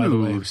downhill, by the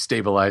way.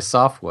 Stabilize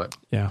softwood.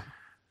 Yeah.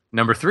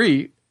 Number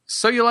 3,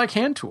 so you like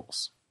hand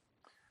tools.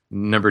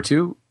 Number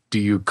 2, do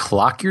you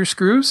clock your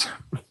screws?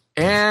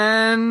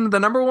 And the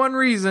number one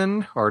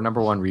reason, I've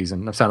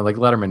sounded like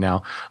Letterman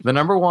now. The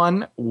number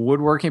one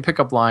woodworking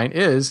pickup line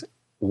is,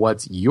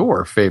 what's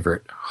your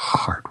favorite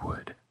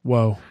hardwood?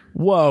 Whoa.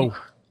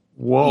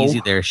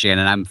 Easy there,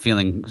 Shannon. I'm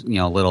feeling,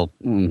 a little,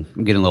 I'm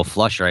getting a little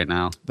flush right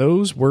now.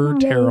 Those were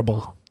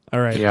terrible. All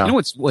right. Yeah. You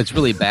know what's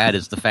really bad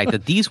is the fact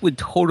that these would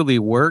totally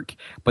work,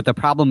 but the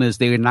problem is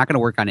they're not going to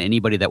work on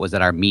anybody that was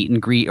at our meet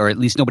and greet, or at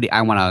least nobody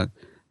I want to.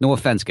 No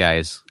offense,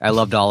 guys. I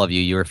loved all of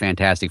you. You were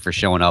fantastic for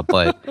showing up,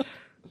 but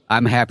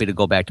I'm happy to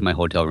go back to my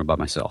hotel room by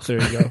myself. There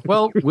you go.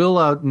 Well,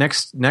 we'll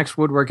next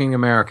Woodworking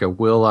America,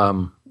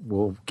 we'll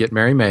get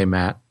Mary May,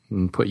 Matt,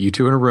 and put you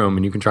two in a room,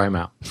 and you can try them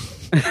out.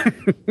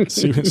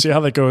 see how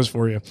that goes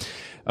for you.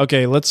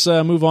 Okay, let's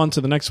move on to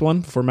the next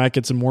one before Matt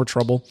gets in more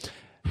trouble.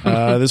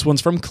 This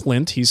one's from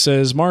Clint. He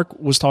says, Mark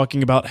was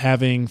talking about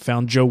having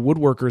found Joe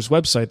Woodworker's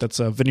website. That's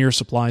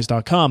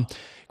veneersupplies.com.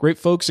 Great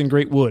folks and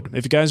great wood.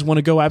 If you guys want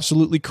to go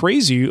absolutely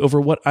crazy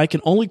over what I can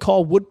only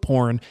call wood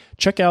porn,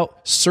 check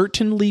out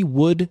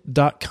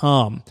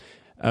certainlywood.com.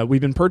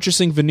 We've been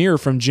purchasing veneer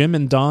from Jim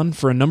and Don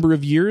for a number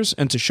of years,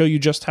 and to show you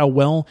just how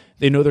well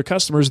they know their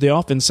customers, they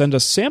often send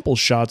us sample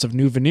shots of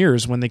new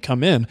veneers when they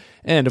come in,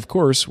 and of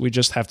course, we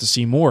just have to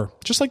see more,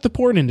 just like the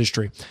porn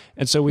industry.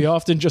 And so we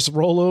often just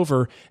roll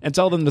over and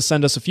tell them to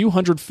send us a few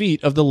hundred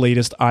feet of the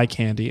latest eye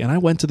candy. And I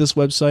went to this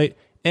website,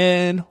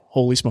 and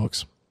holy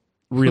smokes.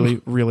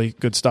 Really, really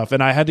good stuff.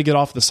 And I had to get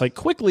off the site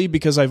quickly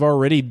because I've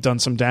already done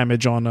some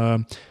damage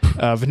on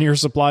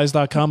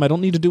veneersupplies.com. I don't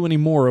need to do any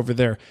more over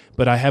there,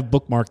 but I have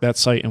bookmarked that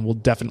site and will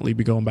definitely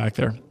be going back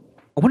there.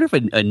 I wonder if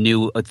a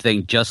new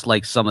thing, just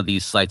like some of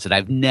these sites that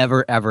I've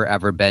never, ever,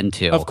 ever been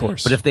to. Of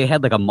course. But if they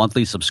had like a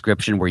monthly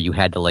subscription where you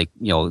had to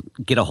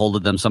get a hold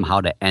of them somehow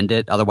to end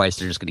it. Otherwise,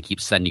 they're just going to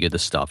keep sending you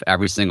this stuff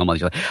every single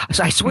month. You're like,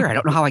 I swear, I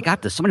don't know how I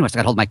got this. Somebody must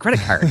have got hold of my credit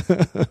card.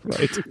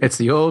 Right. It's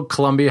the old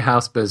Columbia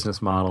House business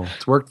model.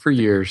 It's worked for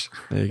years.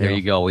 There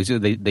you go.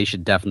 They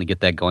should definitely get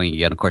that going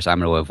again. Of course, I'm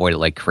going to avoid it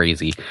like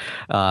crazy.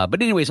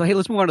 But anyway, so hey,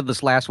 let's move on to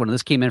this last one.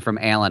 This came in from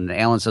Alan. And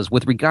Alan says,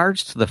 with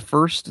regards to the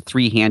first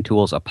 3 hand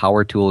tools a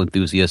power tool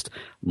enthusiast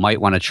might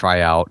want to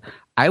try out,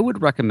 I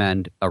would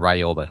recommend a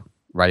Ryoba.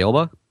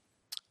 Ryoba?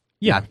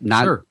 Yeah,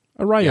 not sure.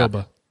 A Ryoba.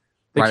 Yeah.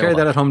 They carry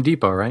that at Home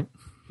Depot, right?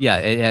 Yeah,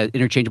 it has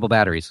interchangeable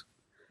batteries.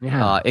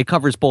 Yeah. It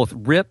covers both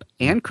rip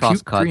and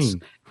cross cuts,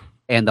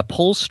 and the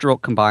pull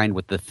stroke combined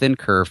with the thin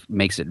curve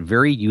makes it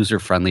very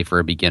user-friendly for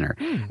a beginner.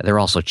 They're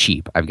also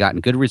cheap. I've gotten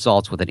good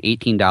results with an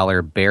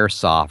 $18 Bear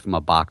saw from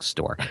a box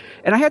store.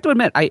 And I have to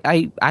admit,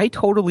 I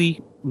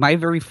totally, my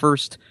very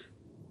first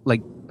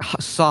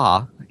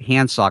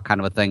hand saw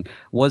kind of a thing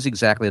was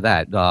exactly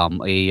that.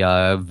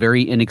 A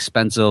very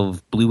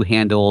inexpensive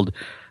blue-handled.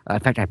 In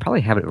fact, I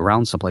probably have it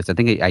around someplace. I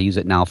think I use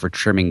it now for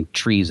trimming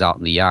trees out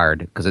in the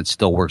yard because it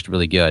still works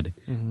really good.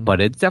 Mm-hmm. But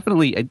it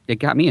definitely it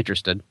got me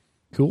interested.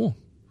 Cool.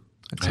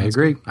 I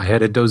agree. Good. I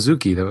had a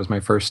Dozuki. That was my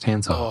first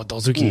hand saw. Oh,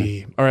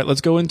 Dozuki. All right,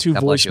 let's go into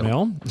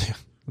voicemail.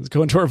 Let's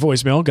go into our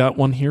voicemail. Got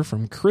one here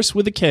from Chris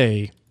with a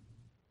K.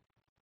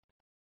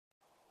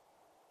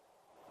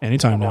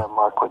 Anytime now.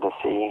 Mark with a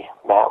C,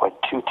 Matt with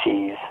 2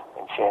 T's,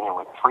 and Shannon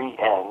with 3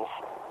 N's.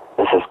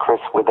 This is Chris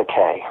with a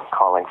K,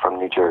 calling from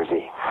New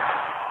Jersey.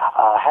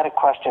 I had a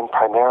question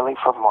primarily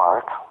for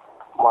Mark.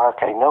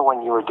 Mark, I know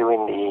when you were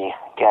doing the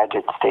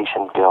gadget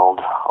station build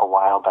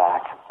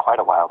quite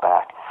a while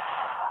back,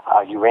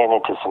 you ran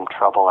into some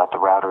trouble at the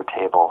router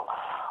table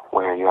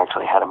where you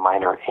actually had a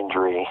minor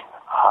injury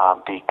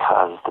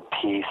because the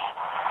piece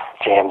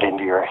jammed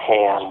into your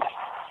hand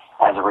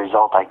as a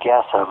result, I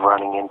guess, of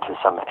running into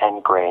some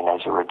end grain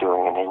as you were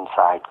doing an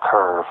inside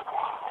curve.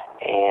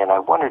 And I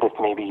wondered if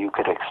maybe you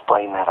could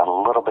explain that a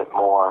little bit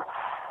more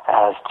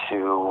as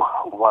to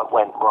what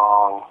went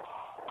wrong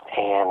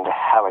and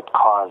how it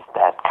caused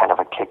that kind of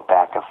a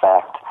kickback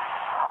effect.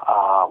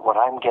 What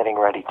I'm getting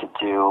ready to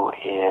do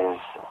is,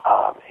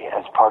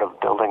 as part of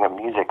building a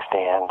music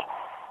stand,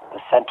 the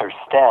center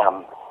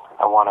stem,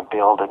 I want to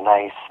build a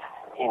nice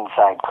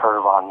inside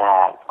curve on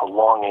that, a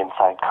long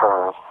inside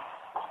curve.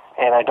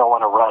 And I don't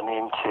want to run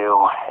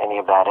into any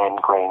of that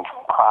end grain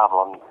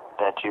problem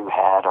that you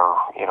had or,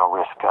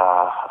 risk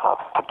a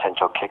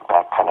potential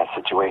kickback kind of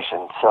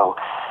situation. So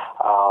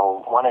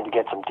wanted to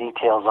get some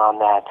details on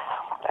that.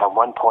 At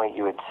one point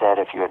you had said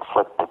if you had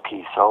flipped the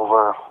piece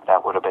over,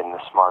 that would have been the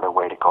smarter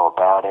way to go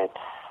about it.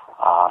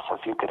 So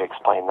if you could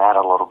explain that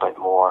a little bit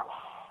more.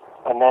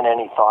 And then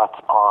any thoughts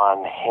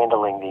on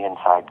handling the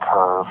inside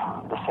curve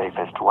the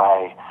safest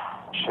way?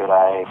 Should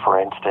I,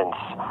 for instance,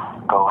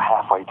 go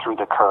halfway through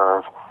the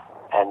curve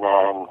and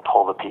then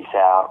pull the piece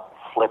out,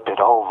 flip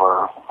it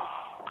over,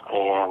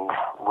 and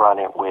run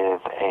it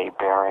with a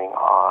bearing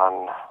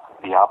on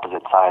the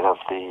opposite side of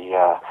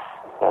the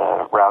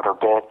router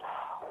bit?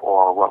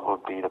 or what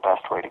would be the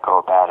best way to go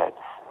about it?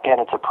 Again,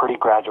 it's a pretty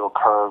gradual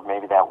curve.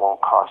 Maybe that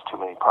won't cause too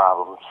many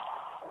problems,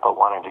 but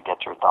wanted to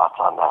get your thoughts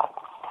on that.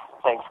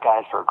 Thanks,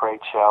 guys, for a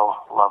great show.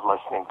 Love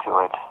listening to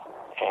it,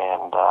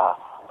 and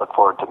look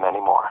forward to many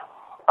more.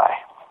 Bye.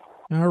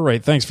 All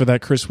right. Thanks for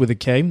that, Chris with a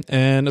K.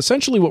 And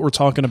essentially what we're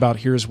talking about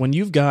here is when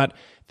you've got,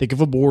 think of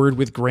a board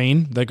with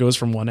grain that goes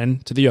from one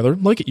end to the other,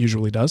 like it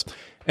usually does.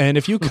 And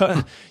if you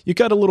cut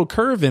a little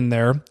curve in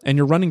there and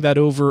you're running that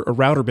over a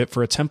router bit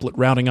for a template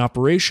routing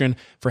operation,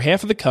 for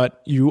half of the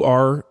cut,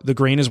 the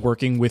grain is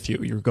working with you.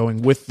 You're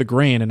going with the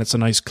grain and it's a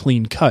nice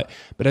clean cut.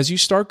 But as you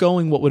start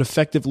going what would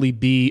effectively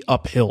be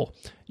uphill,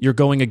 you're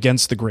going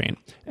against the grain.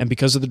 And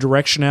because of the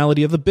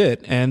directionality of the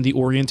bit and the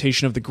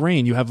orientation of the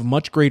grain, you have a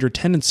much greater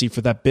tendency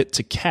for that bit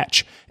to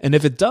catch. And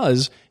if it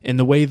does, in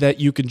the way that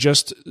you can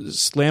just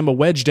slam a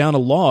wedge down a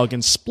log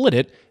and split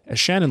it, as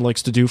Shannon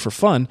likes to do for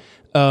fun,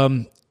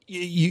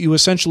 you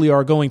essentially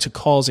are going to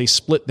cause a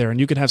split there, and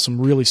you can have some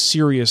really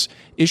serious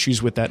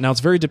issues with that. Now, it's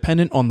very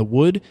dependent on the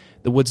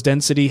wood's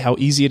density, how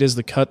easy it is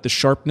to cut, the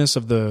sharpness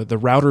of the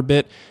router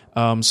bit.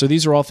 So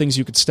these are all things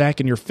you could stack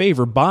in your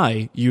favor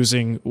by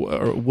using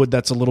wood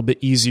that's a little bit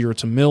easier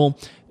to mill,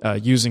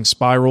 using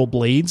spiral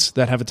blades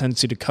that have a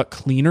tendency to cut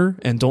cleaner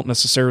and don't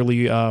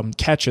necessarily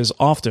catch as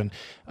often.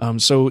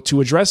 So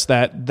to address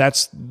that,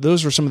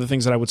 those are some of the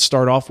things that I would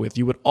start off with.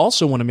 You would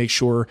also want to make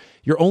sure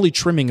you're only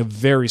trimming a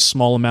very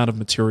small amount of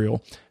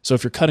material. So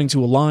if you're cutting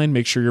to a line,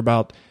 make sure you're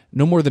about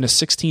no more than a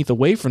 1/16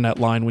 away from that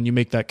line when you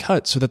make that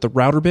cut so that the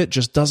router bit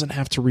just doesn't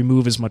have to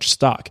remove as much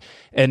stock.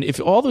 And if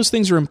all those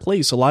things are in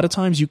place, a lot of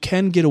times you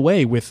can get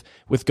away with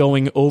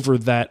going over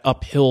that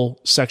uphill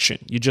section.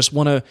 You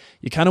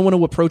kind of want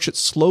to approach it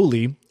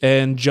slowly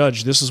and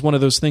judge. This is one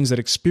of those things that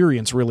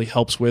experience really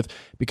helps with,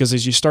 because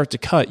as you start to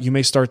cut, you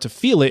may start to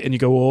feel it and you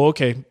go, oh,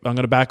 okay, I'm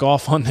going to back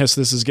off on this.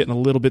 This is getting a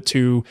little bit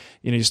too,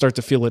 you start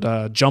to feel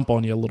it jump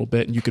on you a little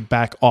bit and you could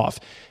back off.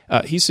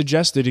 He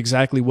suggested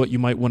exactly what you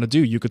might want to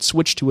do. You could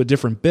switch to a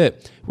different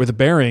bit where the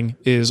bearing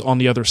is on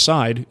the other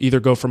side, either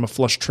go from a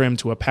flush trim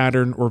to a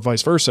pattern or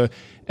vice versa.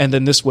 And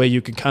then this way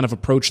you can kind of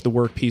approach the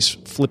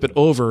workpiece, flip it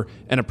over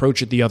and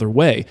approach it the other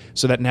way,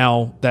 so that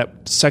now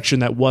that section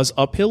that was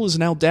uphill is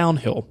now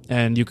downhill,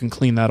 and you can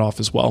clean that off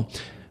as well.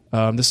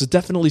 This is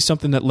definitely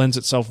something that lends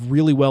itself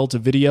really well to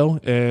video,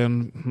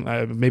 and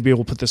maybe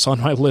we'll put this on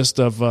my list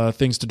of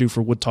things to do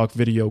for Wood Talk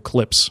video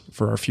clips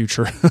for our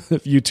future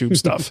YouTube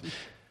stuff.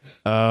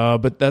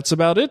 But that's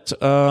about it.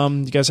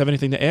 You guys have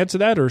anything to add to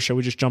that, or shall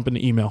we just jump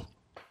into email?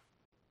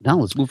 No,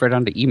 let's move right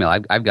on to email.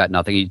 I've got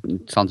nothing.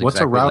 It sounds What's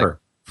exactly a router?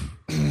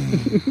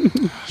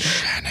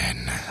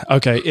 Shannon.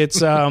 Okay,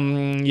 it's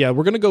we're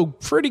going to go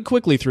pretty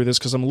quickly through this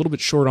because I'm a little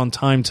bit short on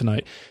time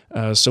tonight.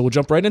 So we'll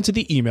jump right into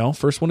the email.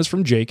 First one is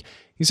from Jake.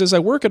 He says, I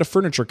work at a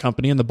furniture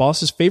company and the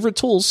boss's favorite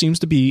tool seems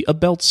to be a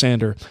belt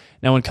sander.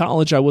 Now in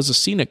college, I was a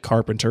scenic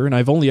carpenter and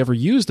I've only ever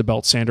used a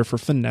belt sander for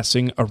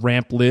finessing a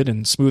ramp lid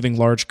and smoothing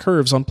large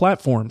curves on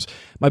platforms.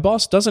 My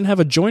boss doesn't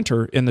have a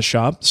jointer in the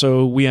shop,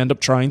 so we end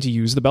up trying to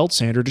use the belt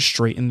sander to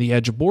straighten the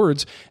edge of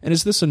boards. And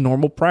is this a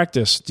normal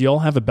practice? Do y'all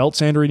have a belt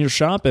sander in your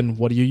shop, and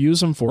what do you use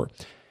them for?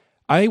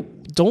 I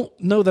don't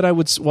know that I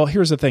would. Well,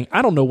 here's the thing.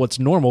 I don't know what's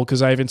normal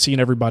because I haven't seen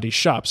everybody's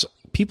shops.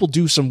 People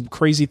do some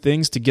crazy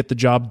things to get the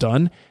job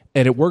done,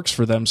 and it works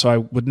for them. So I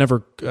would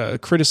never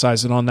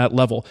criticize it on that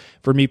level.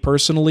 For me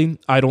personally,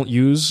 I don't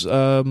use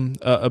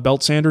a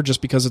belt sander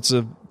just because it's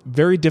a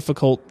very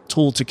difficult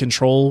tool to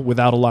control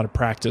without a lot of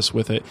practice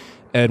with it.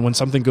 And when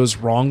something goes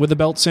wrong with a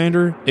belt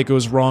sander, it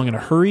goes wrong in a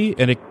hurry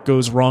and it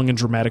goes wrong in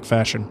dramatic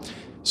fashion.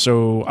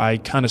 So I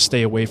kind of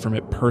stay away from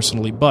it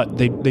personally, but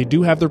they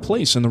do have their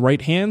place in the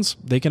right hands.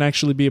 They can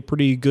actually be a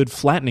pretty good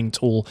flattening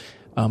tool.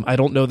 I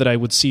don't know that I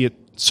would see it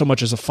so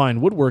much as a fine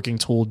woodworking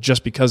tool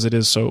just because it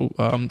is so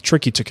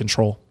tricky to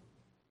control.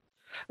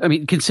 I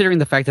mean, considering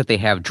the fact that they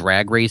have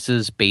drag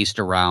races based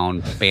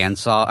around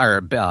bandsaw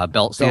or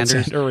belt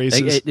sanders,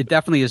 it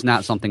definitely is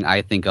not something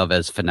I think of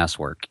as finesse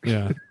work.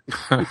 Yeah.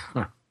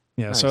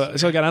 Yeah, nice.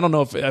 So again, I don't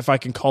know if I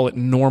can call it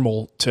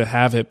normal to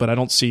have it, but I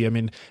don't see, I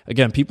mean,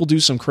 again, people do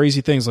some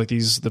crazy things like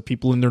the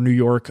people in their New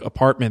York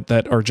apartment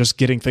that are just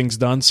getting things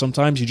done.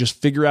 Sometimes you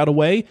just figure out a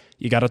way,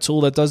 you got a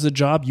tool that does the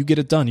job, you get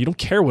it done. You don't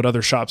care what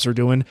other shops are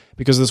doing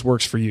because this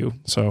works for you.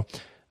 So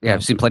yeah,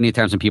 I've seen plenty of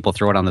times when people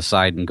throw it on the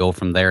side and go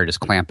from there,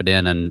 just clamp it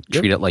in and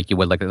treat it like you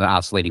would like an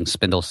oscillating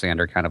spindle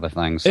sander kind of a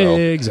thing. So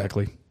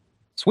exactly.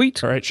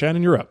 Sweet. All right,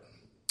 Shannon, you're up.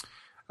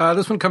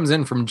 This one comes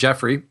in from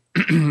Jeffrey.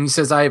 He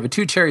says, I have a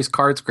 2 Cherries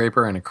card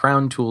scraper and a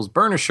Crown Tools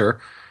burnisher,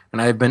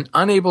 and I have been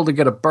unable to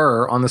get a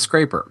burr on the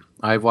scraper.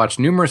 I've watched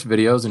numerous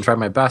videos and tried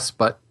my best,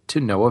 but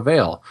to no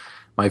avail.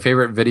 My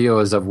favorite video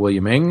is of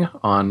William Ng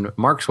on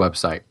Mark's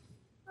website.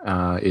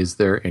 Is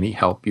there any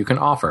help you can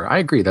offer? I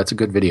agree. That's a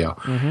good video.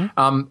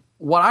 Mm-hmm.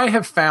 What I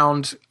have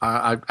found,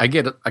 I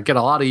get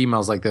a lot of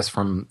emails like this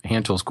from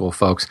hand tool school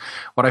folks.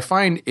 What I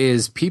find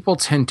is people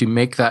tend to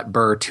make that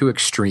burr too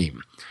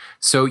extreme.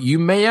 So you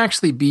may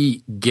actually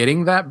be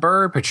getting that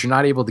burr, but you're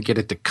not able to get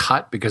it to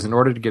cut, because in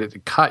order to get it to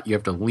cut, you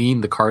have to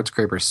lean the card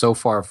scraper so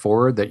far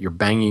forward that you're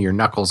banging your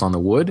knuckles on the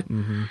wood.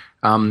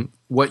 Mm-hmm.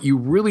 what you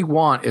really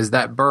want is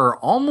that burr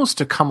almost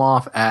to come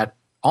off at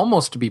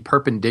almost to be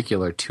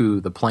perpendicular to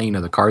the plane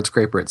of the card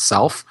scraper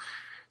itself.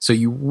 So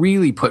you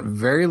really put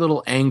very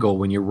little angle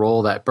when you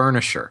roll that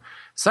burnisher.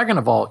 Second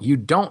of all, you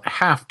don't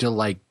have to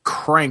like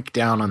crank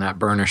down on that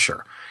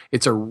burnisher.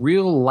 It's a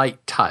real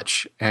light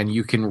touch, and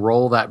you can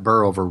roll that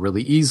burr over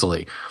really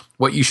easily.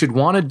 What you should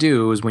want to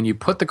do is when you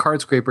put the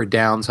card scraper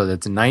down so that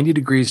it's 90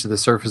 degrees to the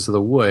surface of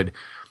the wood,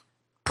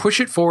 push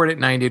it forward at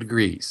 90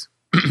 degrees,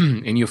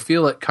 and you'll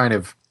feel it kind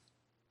of,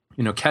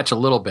 catch a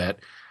little bit.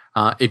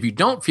 If you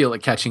don't feel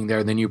it catching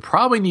there, then you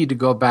probably need to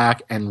go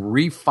back and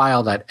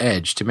refile that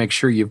edge to make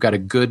sure you've got a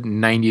good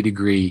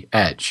 90-degree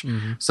edge.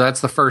 Mm-hmm. So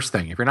that's the first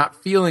thing. If you're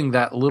not feeling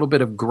that little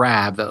bit of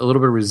grab, that little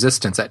bit of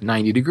resistance at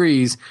 90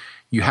 degrees,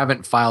 you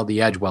haven't filed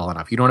the edge well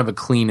enough. You don't have a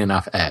clean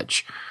enough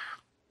edge.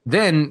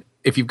 Then,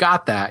 if you've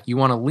got that, you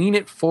want to lean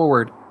it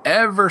forward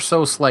ever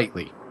so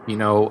slightly,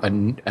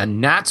 a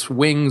gnat's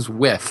wings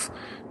width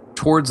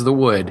towards the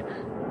wood,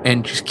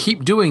 and just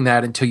keep doing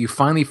that until you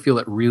finally feel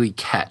it really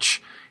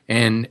catch.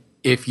 And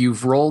if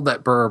you've rolled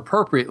that burr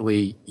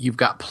appropriately, you've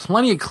got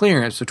plenty of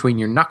clearance between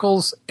your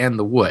knuckles and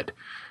the wood.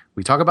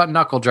 We talk about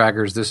knuckle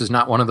draggers. This is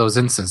not one of those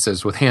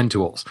instances with hand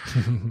tools.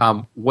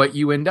 What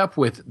you end up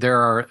with,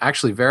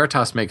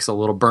 Veritas makes a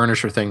little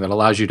burnisher thing that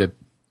allows you to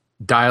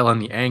dial in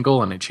the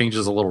angle, and it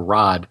changes a little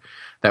rod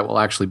that will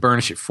actually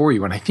burnish it for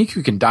you. And I think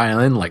you can dial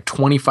in like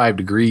 25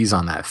 degrees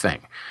on that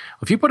thing.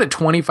 If you put a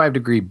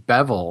 25-degree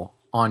bevel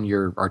on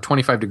or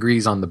 25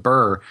 degrees on the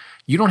burr,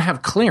 you don't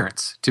have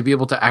clearance to be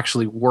able to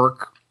actually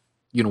work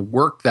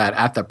that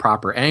at the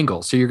proper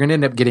angle. So you're going to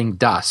end up getting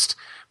dust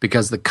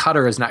because the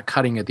cutter is not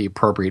cutting at the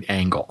appropriate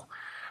angle.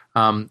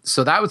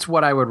 So that was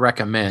what I would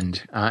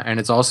recommend. And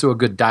it's also a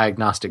good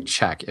diagnostic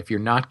check. If you're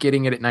not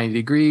getting it at 90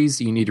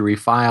 degrees, you need to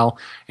refile.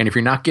 And if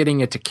you're not getting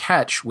it to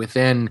catch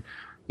within,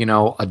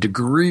 a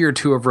degree or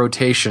two of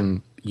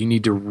rotation, you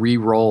need to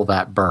re-roll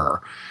that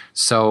burr.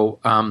 So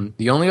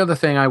the only other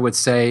thing I would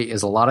say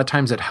is a lot of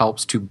times it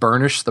helps to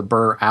burnish the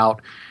burr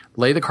out,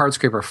 lay the card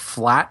scraper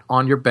flat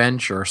on your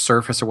bench or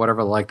surface or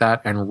whatever like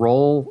that, and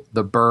roll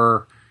the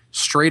burr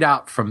straight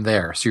out from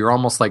there. So you're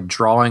almost like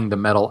drawing the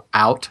metal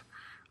out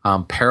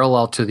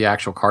parallel to the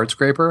actual card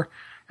scraper,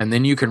 and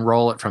then you can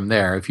roll it from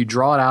there. If you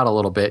draw it out a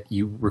little bit,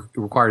 it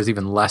requires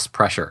even less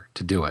pressure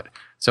to do it.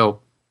 So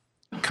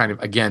kind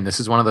of, again, this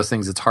is one of those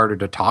things that's harder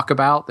to talk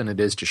about than it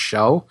is to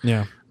show.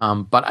 Yeah.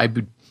 But I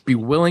would be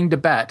willing to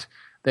bet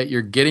that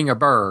you're getting a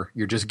burr,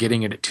 you're just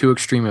getting it at too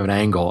extreme of an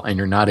angle, and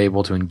you're not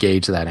able to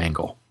engage that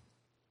angle.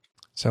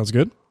 Sounds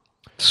good.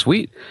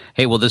 Sweet.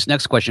 Hey, well, this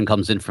next question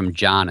comes in from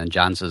John, and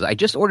John says, I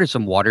just ordered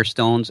some water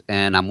stones,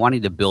 and I'm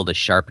wanting to build a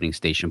sharpening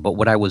station, but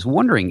what I was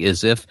wondering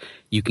is if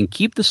you can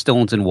keep the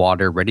stones in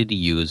water ready to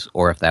use,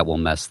 or if that will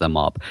mess them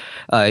up.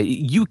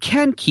 You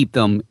can keep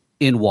them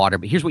in water,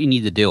 but here's what you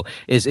need to do,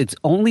 is it's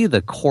only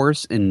the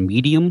coarse and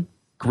medium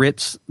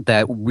grits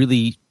that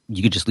really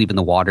you could just leave in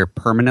the water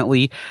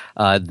permanently.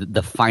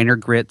 The finer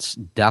grits,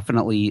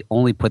 definitely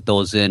only put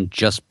those in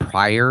just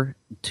prior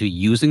to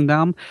using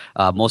them.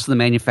 Most of the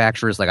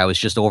manufacturers, like I was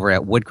just over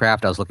at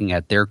Woodcraft, I was looking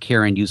at their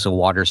care and use of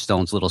water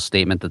stones little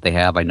statement that they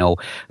have. I know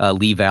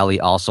Lee Valley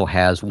also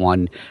has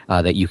one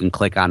that you can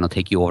click on. It'll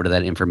take you over to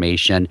that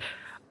information.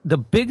 The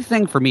big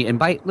thing for me,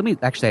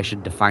 I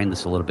should define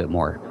this a little bit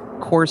more.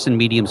 Coarse and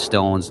medium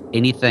stones,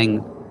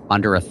 anything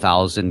under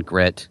 1,000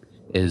 grit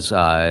is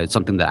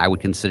something that I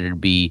would consider to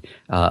be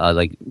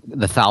like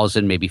the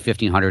 1,000, maybe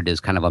 1,500 is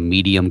kind of a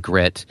medium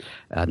grit,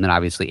 and then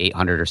obviously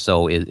 800 or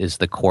so is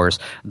the coarse.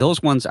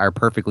 Those ones are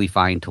perfectly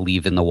fine to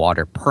leave in the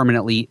water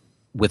permanently,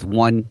 with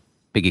one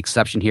big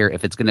exception here.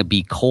 If it's going to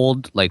be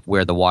cold, like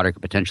where the water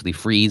could potentially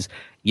freeze,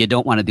 you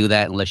don't want to do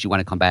that unless you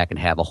want to come back and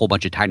have a whole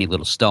bunch of tiny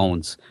little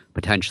stones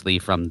potentially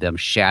from them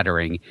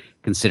shattering,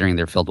 considering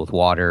they're filled with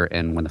water,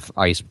 and when the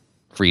ice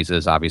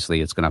freezes, obviously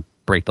it's going to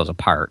break those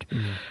apart.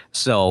 Mm-hmm.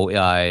 So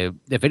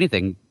if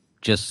anything,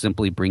 just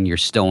simply bring your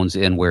stones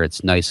in where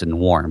it's nice and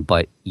warm.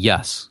 But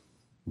yes,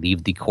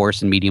 leave the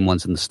coarse and medium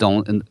ones in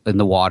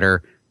the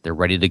water. They're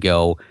ready to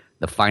go.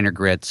 The finer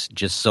grits,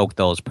 just soak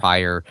those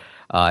prior,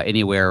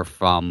 anywhere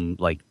from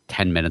like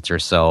 10 minutes or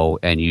so,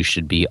 and you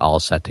should be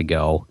all set to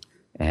go.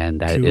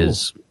 And that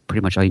is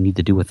pretty much all you need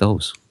to do with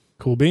those.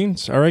 Cool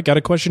beans. All right, got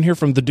a question here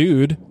from the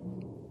dude.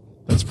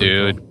 That's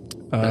dude.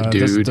 Cool.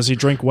 Does he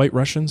drink White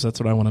Russians? That's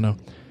what I want to know.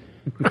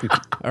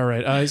 All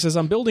right. He says,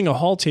 I'm building a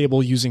hall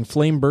table using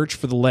flame birch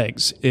for the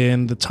legs.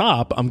 In the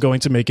top, I'm going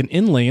to make an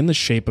inlay in the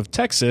shape of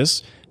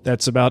Texas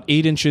that's about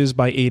 8 inches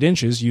by 8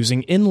 inches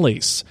using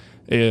inlace.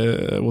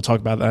 We'll talk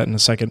about that in a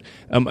second.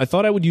 I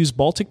thought I would use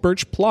Baltic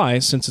birch ply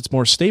since it's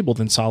more stable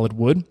than solid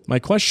wood. My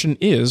question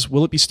is,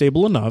 will it be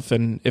stable enough?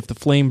 And if the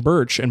flame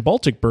birch and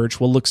Baltic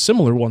birch will look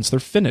similar once they're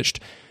finished?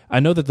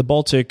 I know that the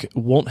Baltic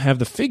won't have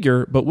the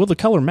figure, but will the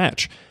color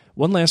match?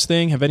 One last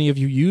thing, have any of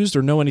you used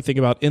or know anything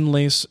about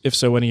inlace? If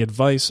so, any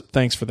advice?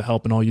 Thanks for the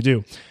help and all you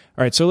do.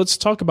 All right, so let's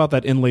talk about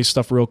that inlay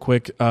stuff real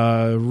quick.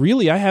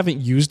 Really, I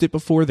haven't used it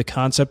before. The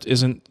concept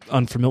isn't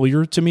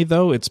unfamiliar to me,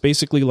 though. It's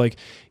basically like,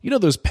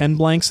 those pen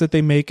blanks that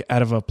they make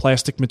out of a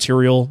plastic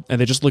material,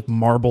 and they just look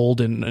marbled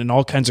and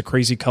all kinds of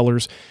crazy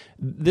colors.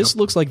 This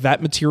looks like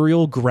that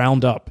material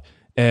ground up.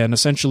 And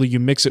essentially you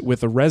mix it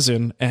with a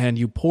resin and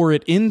you pour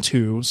it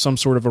into some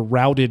sort of a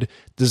routed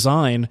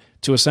design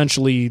to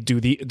essentially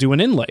do an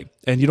inlay.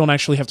 And you don't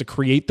actually have to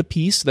create the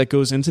piece that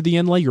goes into the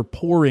inlay. You're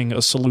pouring a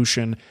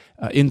solution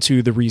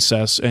into the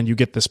recess and you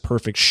get this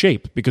perfect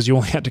shape because you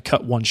only had to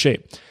cut one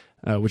shape,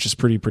 which is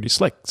pretty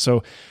slick.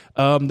 So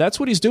that's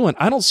what he's doing.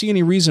 I don't see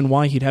any reason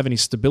why he'd have any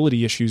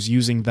stability issues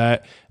using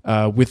that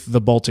with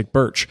the Baltic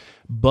birch.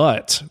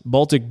 But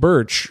Baltic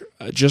birch,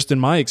 just in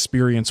my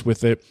experience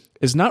with it,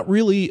 is not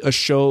really a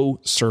show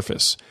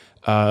surface.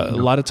 A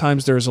lot of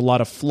times there's a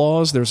lot of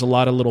flaws. There's a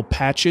lot of little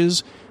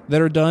patches that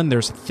are done.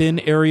 There's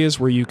thin areas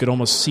where you could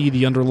almost see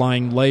the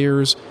underlying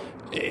layers.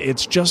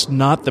 It's just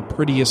not the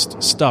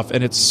prettiest stuff,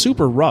 and it's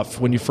super rough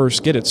when you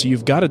first get it, so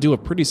you've got to do a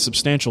pretty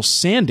substantial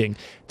sanding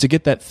to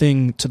get that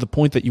thing to the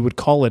point that you would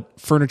call it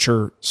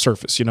furniture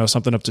surface,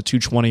 something up to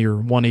 220 or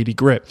 180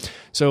 grit.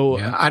 So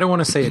I don't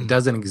want to say it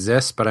doesn't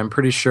exist, but I'm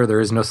pretty sure there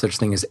is no such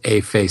thing as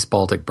A-face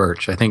Baltic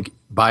birch. I think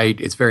by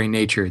its very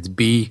nature, it's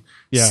B,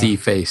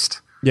 C-faced.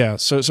 Yeah,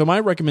 so my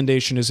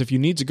recommendation is if you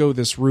need to go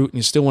this route and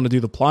you still want to do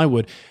the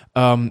plywood,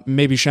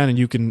 maybe, Shannon,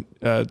 you can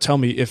tell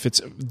me if it's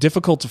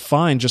difficult to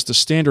find just a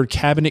standard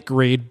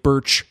cabinet-grade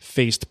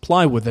birch-faced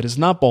plywood that is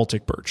not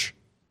Baltic birch.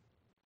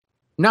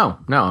 No.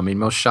 I mean,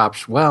 most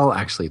shops, well,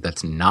 actually,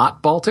 that's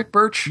not Baltic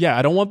birch. Yeah,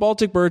 I don't want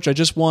Baltic birch. I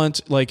just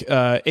want,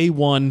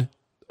 A1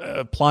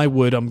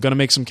 plywood. I'm going to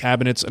make some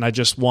cabinets, and I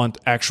just want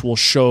actual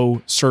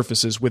show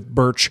surfaces with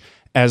birch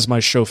as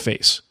my show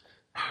face.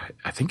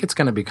 I think it's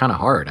going to be kind of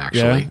hard,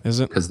 actually. Yeah, is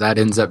it? Because that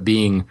ends up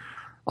being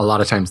a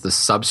lot of times the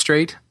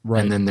substrate,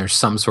 right, and then there's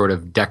some sort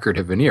of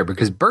decorative veneer,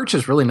 because birch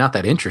is really not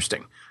that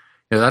interesting.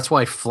 That's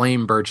why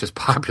flame birch is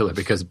popular,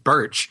 because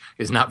birch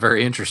is not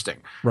very interesting.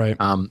 Right.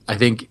 I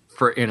think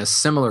in a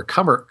similar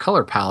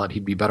color palette,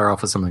 he'd be better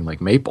off with something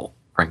like maple,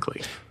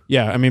 frankly.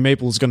 Yeah, I mean,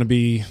 maple is going to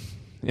be,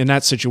 in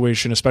that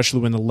situation, especially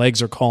when the legs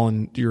are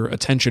calling your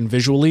attention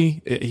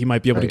visually, he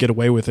might be able to get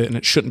away with it, and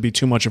it shouldn't be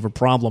too much of a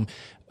problem.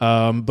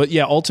 But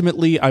yeah,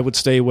 ultimately, I would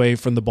stay away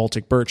from the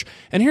Baltic birch.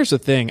 And here's the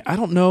thing. I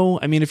don't know.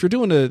 I mean, if you're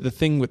doing the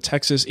thing with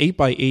Texas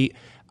 8x8,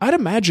 I'd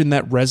imagine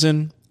that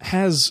resin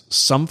has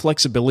some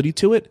flexibility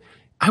to it.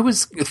 I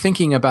was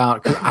thinking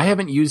about, cause I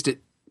haven't used it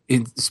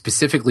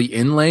specifically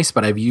in lace,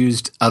 but I've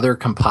used other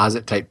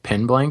composite type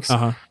pen blanks.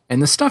 Uh-huh.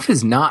 And the stuff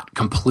is not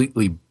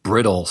completely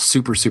brittle,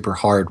 super, super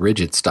hard,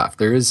 rigid stuff.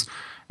 There is,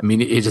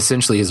 it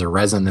essentially is a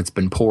resin that's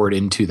been poured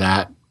into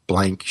that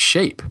blank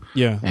shape,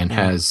 and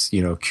has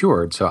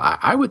cured. So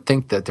I would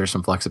think that there's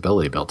some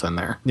flexibility built in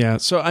there. Yeah.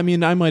 So I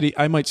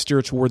might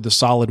steer toward the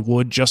solid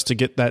wood just to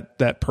get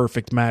that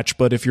perfect match.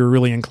 But if you're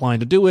really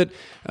inclined to do it,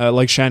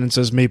 like Shannon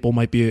says, maple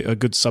might be a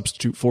good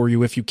substitute for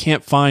you if you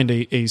can't find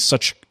a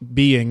such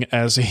being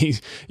as a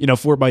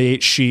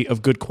 4x8 sheet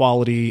of good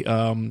quality,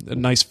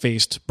 nice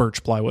faced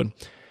birch plywood.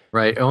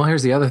 Right. Well,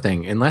 here's the other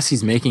thing. Unless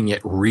he's making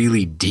it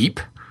really deep,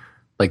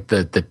 like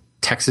the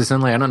Texas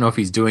inlay. I don't know if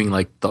he's doing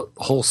like the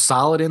whole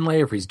solid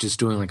inlay or if he's just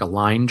doing like a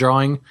line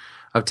drawing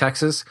of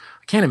Texas.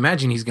 I can't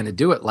imagine he's going to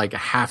do it like a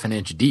half an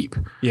inch deep.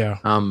 Yeah.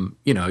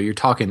 You're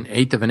talking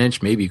 1/8 of an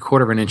inch, maybe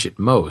 1/4 of an inch at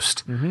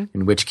most,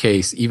 in which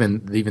case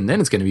even then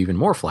it's going to be even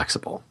more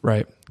flexible.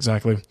 Right.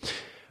 Exactly.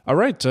 All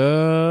right.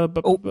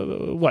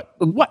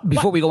 What?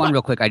 Before we go on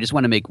real quick, I just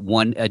want to make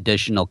one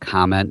additional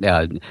comment.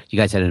 You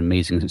guys had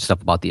amazing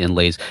stuff about the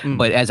inlays,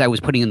 but as I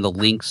was putting in the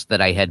links that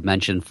I had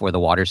mentioned for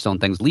the Waterstone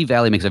things, Lee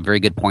Valley makes a very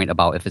good point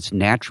about if it's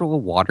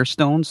natural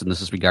waterstones, and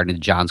this is regarding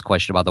John's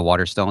question about the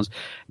waterstones,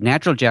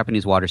 natural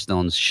Japanese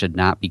waterstones should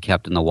not be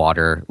kept in the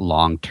water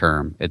long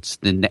term. It's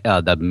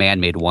the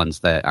man-made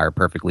ones that are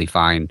perfectly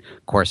fine,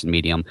 coarse and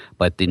medium,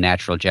 but the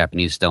natural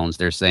Japanese stones,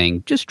 they're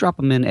saying just drop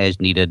them in as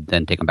needed,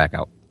 then take them back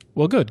out.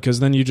 Well, good, because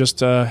then you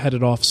just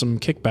headed off some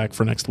kickback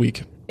for next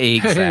week.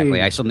 Exactly.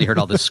 Hey. I suddenly heard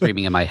all this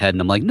screaming in my head,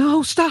 and I'm like,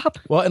 no, stop.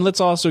 Well, and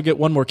let's also get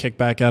one more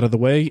kickback out of the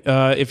way.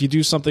 If you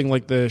do something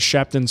like the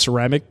Shapton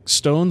ceramic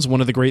stones, one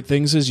of the great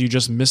things is you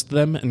just mist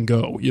them and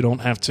go. You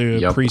don't have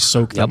to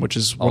pre-soak them, which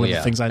is one of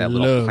the things I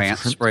love. Plant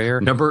sprayer.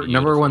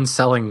 Number one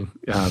selling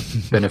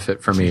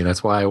benefit for me.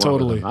 That's why I want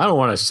totally. I don't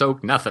want to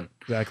soak nothing.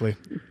 Exactly.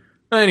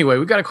 Anyway,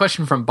 we got a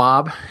question from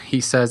Bob. He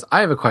says,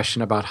 I have a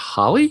question about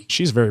Holly.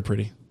 She's very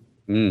pretty.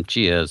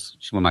 She is.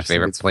 She's one of my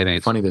favorite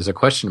playmates. Funny, there's a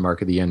question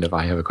mark at the end of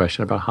I have a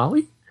question about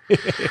Holly.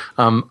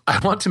 I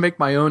want to make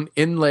my own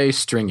inlay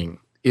stringing.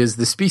 Is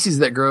the species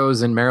that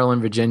grows in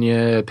Maryland,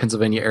 Virginia,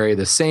 Pennsylvania area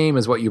the same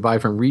as what you buy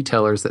from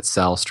retailers that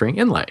sell string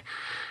inlay?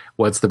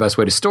 What's the best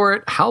way to store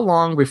it? How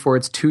long before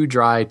it's too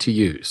dry to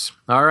use?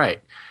 All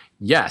right.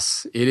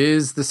 Yes, it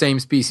is the same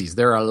species.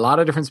 There are a lot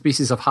of different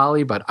species of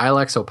holly, but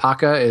Ilex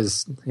opaca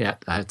is,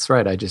 that's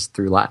right. I just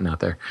threw Latin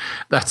out there.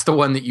 That's the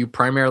one that you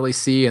primarily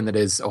see, and that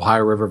is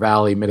Ohio River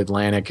Valley,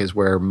 Mid-Atlantic is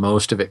where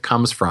most of it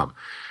comes from.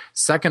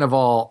 Second of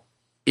all,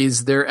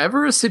 Is there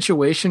ever a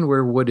situation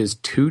where wood is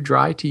too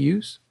dry to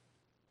use?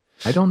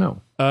 I don't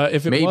know.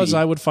 If it was,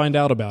 I would find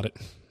out about it.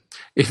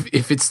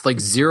 If it's like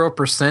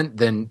 0%,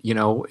 then,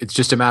 it's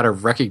just a matter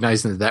of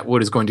recognizing that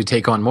wood is going to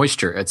take on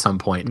moisture at some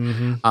point.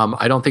 Mm-hmm.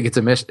 I don't think it's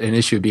an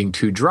issue of being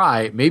too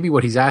dry. Maybe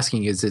what he's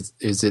asking is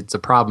it's a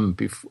problem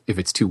if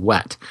it's too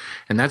wet.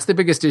 And that's the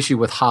biggest issue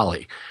with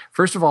holly.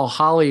 First of all,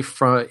 holly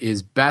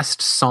is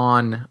best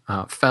sawn,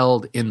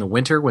 felled in the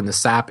winter when the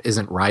sap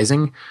isn't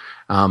rising.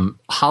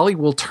 Holly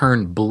will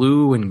turn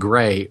blue and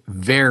gray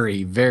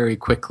very, very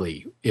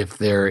quickly if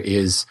there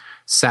is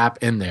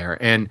sap in there.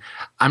 And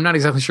I'm not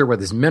exactly sure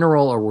whether it's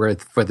mineral or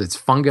whether it's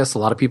fungus. A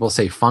lot of people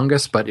say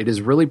fungus, but it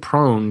is really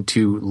prone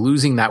to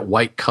losing that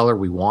white color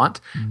we want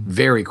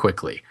very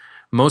quickly.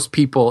 Most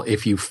people,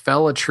 if you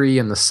fell a tree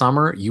in the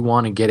summer, you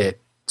want to get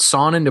it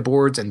sawn into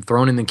boards and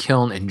thrown in the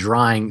kiln and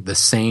drying the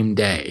same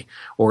day,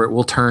 or it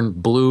will turn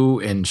blue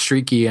and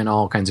streaky and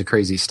all kinds of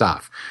crazy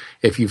stuff.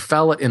 If you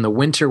fell it in the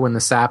winter when the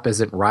sap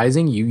isn't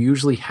rising, you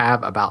usually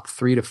have about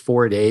 3 to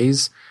 4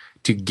 days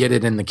to get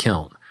it in the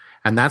kiln.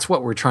 And that's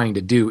what we're trying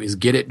to do, is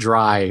get it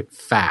dry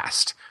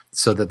fast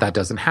so that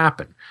doesn't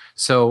happen.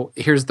 So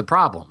here's the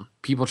problem.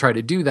 People try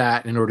to do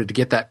that in order to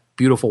get that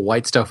beautiful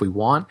white stuff we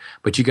want,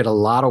 but you get a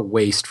lot of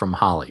waste from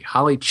holly.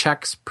 Holly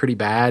checks pretty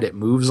bad. It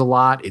moves a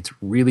lot. It's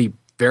really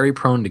very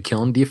prone to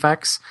kiln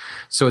defects.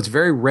 So it's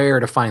very rare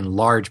to find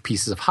large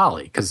pieces of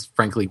holly because,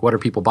 frankly, what are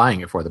people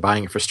buying it for? They're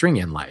buying it for string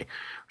inlay,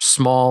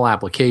 small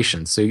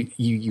applications. So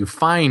you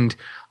find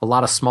a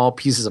lot of small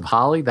pieces of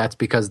holly. That's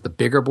because the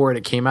bigger board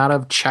it came out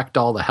of checked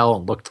all the hell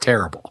and looked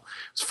terrible.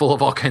 It's full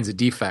of all kinds of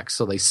defects.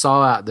 So they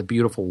saw out the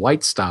beautiful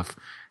white stuff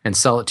and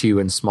sell it to you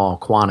in small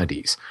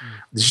quantities.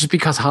 It's just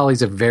because holly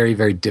is a very,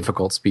 very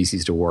difficult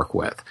species to work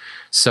with.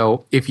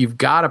 So if you've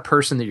got a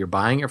person that you're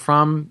buying it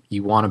from,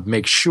 you want to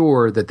make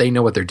sure that they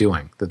know what they're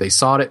doing, that they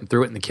sawed it and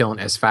threw it in the kiln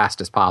as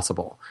fast as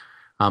possible.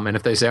 And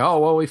if they say, oh,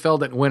 well, we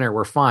felled it in winter,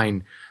 we're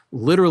fine.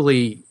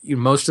 Literally,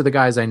 most of the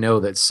guys I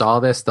know that saw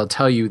this, they'll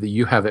tell you that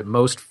you have at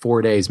most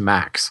 4 days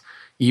max,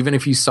 even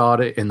if you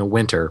sawed it in the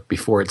winter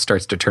before it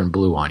starts to turn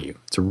blue on you.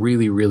 It's a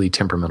really, really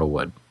temperamental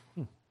wood.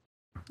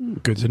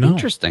 Good to know.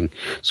 Interesting.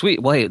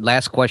 Sweet. Well, hey,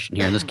 last question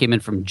here. And this came in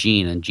from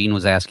Gene. And Gene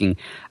was asking,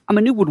 I'm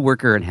a new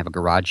woodworker and have a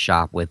garage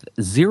shop with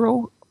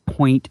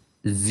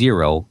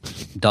 0.0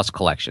 dust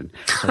collection.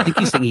 So I think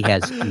he's saying he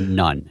has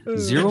none.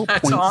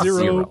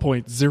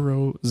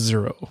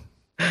 0.000.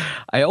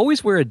 I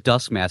always wear a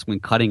dust mask when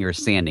cutting or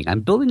sanding.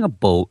 I'm building a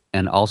boat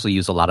and also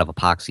use a lot of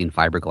epoxy and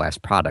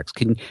fiberglass products.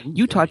 Can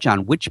you touch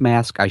on which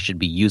mask I should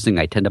be using?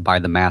 I tend to buy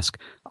the mask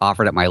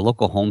offered at my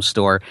local home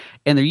store,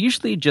 and they're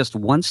usually just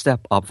one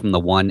step up from the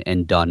one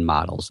and done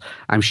models.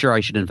 I'm sure I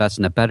should invest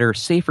in a better,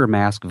 safer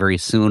mask very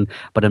soon,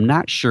 but I'm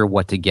not sure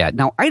what to get.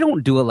 Now, I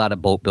don't do a lot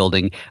of boat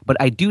building, but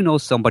I do know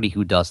somebody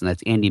who does, and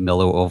that's Andy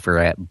Miller over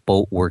at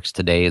Boat Works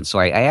Today. And so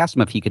I asked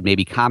him if he could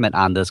maybe comment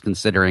on this,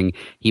 considering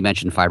he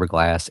mentioned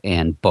fiberglass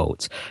and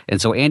boats.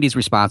 And so Andy's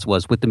response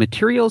was, with the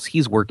materials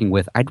he's working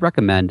with, I'd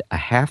recommend a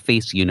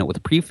half-face unit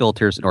with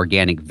pre-filters and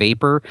organic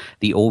vapor,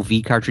 the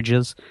OV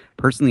cartridges.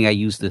 Personally, I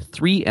use the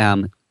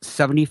 3M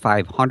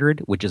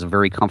 7500, which is a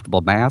very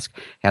comfortable mask,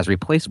 has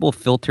replaceable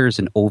filters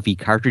and OV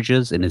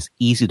cartridges, and is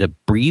easy to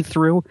breathe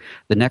through.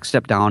 The next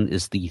step down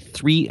is the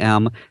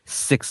 3M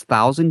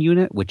 6000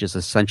 unit, which is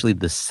essentially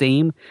the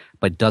same,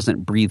 but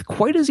doesn't breathe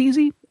quite as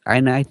easy.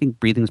 And I think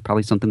breathing is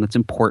probably something that's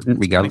important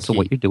regardless of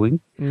what you're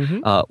doing. Mm-hmm.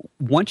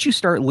 Once you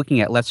start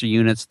looking at lesser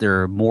units,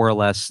 they're more or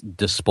less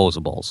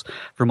disposables.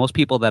 For most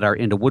people that are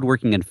into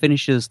woodworking and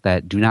finishes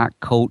that do not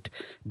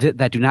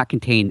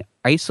contain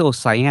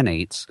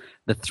isocyanates,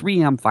 the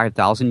 3M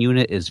 5000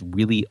 unit is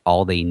really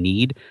all they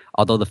need.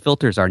 Although the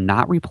filters are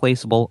not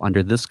replaceable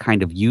under this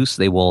kind of use,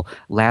 they will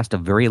last a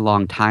very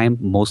long time,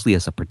 mostly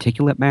as a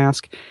particulate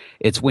mask.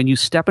 It's when you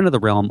step into the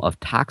realm of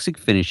toxic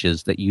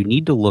finishes that you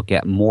need to look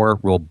at more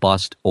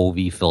robust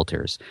OV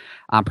filters.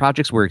 On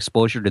projects where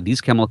exposure to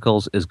these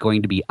chemicals is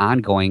going to be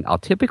ongoing, I'll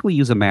typically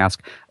use a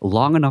mask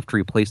long enough to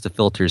replace the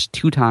filters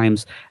 2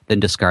 times,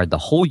 then discard the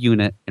whole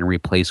unit and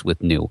replace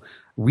with new.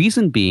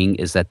 Reason being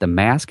is that the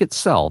mask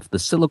itself, the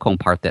silicone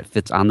part that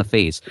fits on the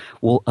face,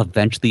 will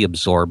eventually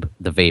absorb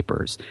the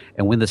vapors.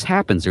 And when this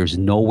happens, there's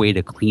no way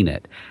to clean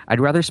it. I'd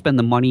rather spend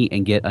the money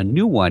and get a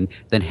new one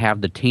than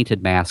have the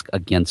tainted mask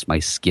against my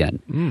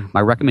skin.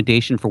 My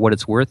recommendation for what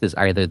it's worth is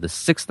either the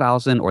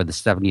 6000 or the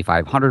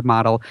 7500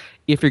 model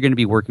if you're going to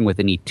be working with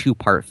any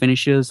 2-part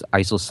finishes,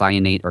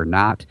 isocyanate or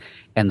not.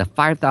 And the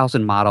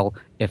 5000 model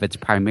if it's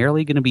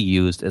primarily going to be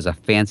used as a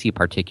fancy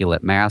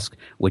particulate mask,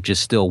 which is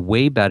still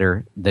way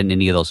better than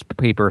any of those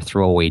paper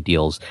throwaway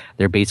deals.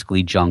 They're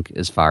basically junk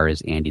as far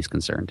as Andy's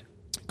concerned.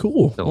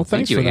 Cool. So Well, thanks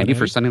thank you, for that, Andy,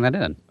 for Andy. sending that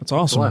in. That's Thanks a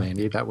awesome. lot,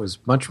 Andy. That was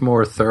much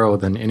more thorough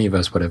than any of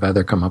us would have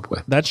ever come up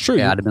with. That's true.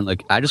 Yeah, I'd have been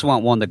like, I just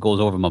want one that goes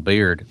over my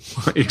beard.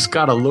 It's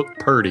got to look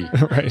purty.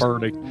 Right.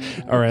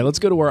 All right, let's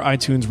go to our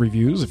iTunes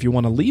reviews. If you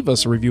want to leave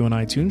us a review on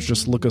iTunes,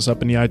 just look us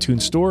up in the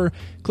iTunes store,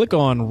 click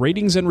on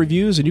ratings and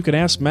reviews, and you can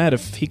ask Matt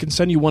if he can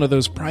send you one of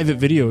those private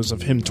videos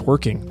of him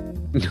twerking.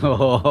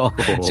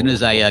 As soon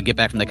as I get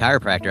back from the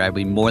chiropractor, I'd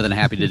be more than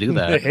happy to do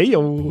that. Hey,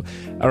 yo.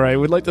 All right,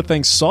 we'd like to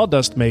thank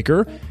Sawdust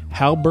Maker,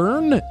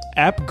 Halburn,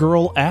 App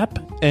Girl App,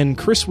 and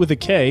Chris with a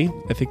K.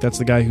 I think that's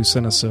the guy who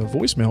sent us a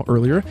voicemail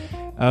earlier,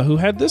 who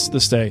had this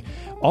day.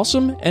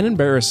 Awesome and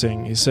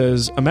embarrassing. He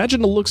says,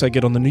 imagine the looks I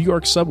get on the New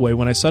York subway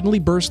when I suddenly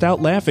burst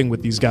out laughing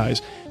with these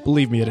guys.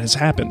 Believe me, it has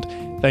happened.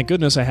 Thank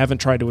goodness I haven't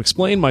tried to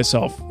explain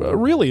myself.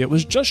 Really, it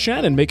was just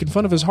Shannon making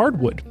fun of his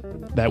hardwood.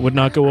 That would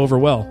not go over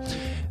well.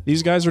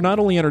 These guys are not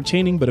only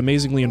entertaining, but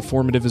amazingly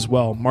informative as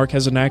well. Mark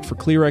has a knack for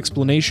clear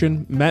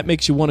explanation, Matt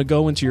makes you want to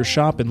go into your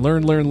shop and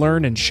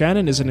learn, and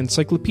Shannon is an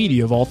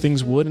encyclopedia of all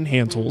things wood and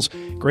hand tools.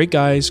 Great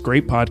guys,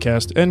 great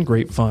podcast, and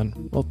great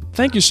fun. Well,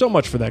 thank you so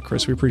much for that,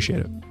 Chris. We appreciate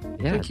it.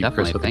 Yeah, Thank you,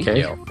 Chris, definitely. with Thank a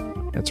K. you.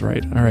 That's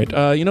right. All right.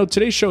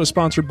 Today's show is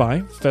sponsored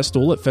by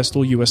Festool at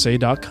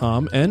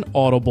festoolusa.com and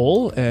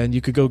Audible. And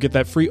you could go get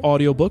that free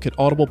audiobook at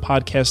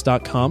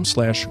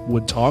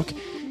audiblepodcast.com/woodtalk.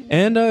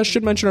 And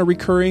should mention our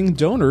recurring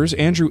donors,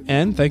 Andrew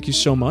N., thank you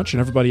so much,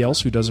 and everybody else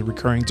who does a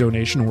recurring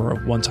donation or a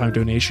one-time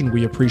donation.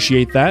 We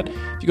appreciate that. If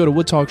you go to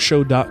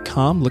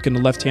woodtalkshow.com, look in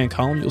the left-hand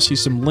column, you'll see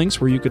some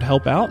links where you could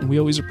help out, and we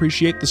always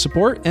appreciate the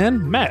support.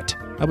 And Matt,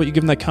 how about you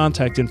give them that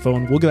contact info,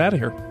 and we'll get out of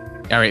here.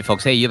 All right,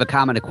 folks. Hey, you have a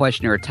comment, a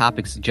question, or a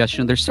topic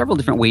suggestion. There's several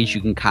different ways you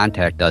can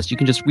contact us. You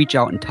can just reach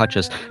out and touch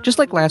us. Just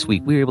like last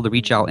week, we were able to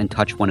reach out and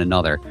touch one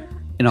another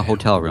in a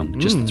hotel room,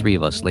 just the three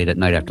of us late at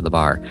night after the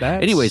bar.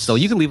 Anyway, so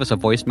you can leave us a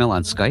voicemail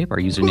on Skype. Our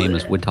username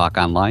is WoodTalk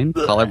Online.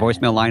 Call our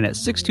voicemail line at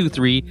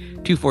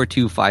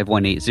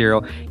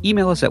 623-242-5180.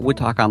 Email us at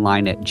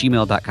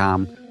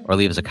woodtalkonline@gmail.com, or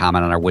leave us a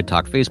comment on our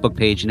WoodTalk Facebook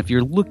page. And if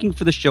you're looking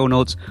for the show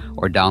notes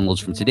or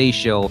downloads from today's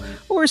show,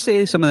 or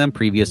say some of them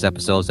previous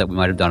episodes that we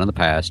might have done in the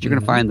past, you're going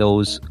to find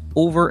those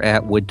over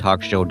at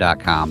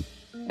woodtalkshow.com.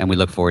 And we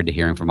look forward to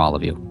hearing from all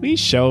of you. We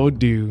sure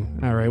do.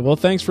 All right. Well,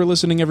 thanks for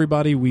listening,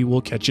 everybody. We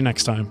will catch you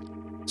next time.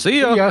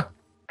 See ya. This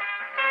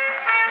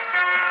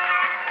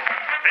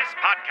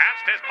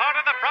podcast is part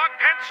of the Frog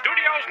Pants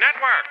Studios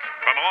Network.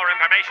 For more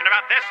information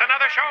about this and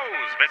other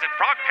shows, visit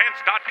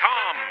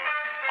frogpants.com.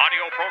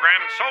 Audio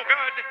program so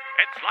good,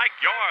 it's like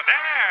you're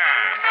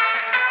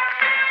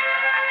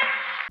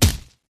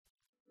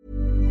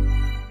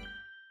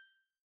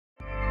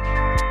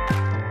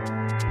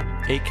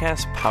there.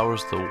 Acast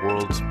powers the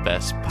world's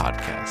best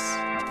podcasts.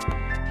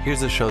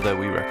 Here's a show that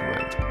we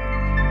recommend.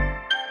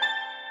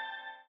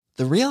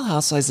 The Real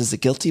Housewives is a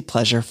guilty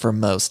pleasure for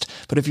most,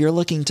 but if you're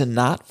looking to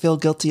not feel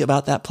guilty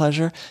about that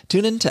pleasure,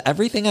 tune in to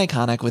Everything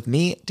Iconic with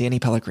me, Danny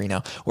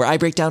Pellegrino, where I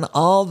break down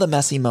all the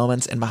messy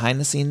moments and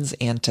behind-the-scenes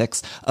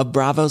antics of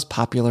Bravo's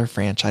popular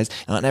franchise.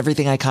 And on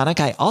Everything Iconic,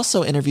 I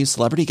also interview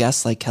celebrity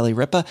guests like Kelly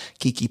Ripa,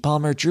 Keke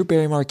Palmer, Drew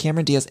Barrymore,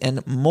 Cameron Diaz,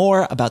 and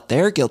more about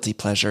their guilty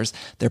pleasures,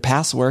 their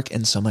past work,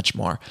 and so much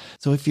more.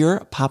 So if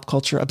you're pop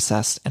culture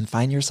obsessed and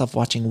find yourself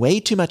watching way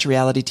too much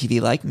reality TV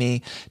like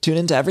me, tune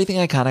in to Everything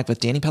Iconic with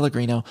Danny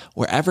Pellegrino,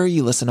 wherever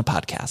you listen to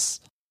podcasts.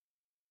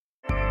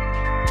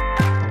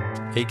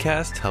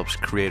 Acast helps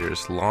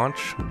creators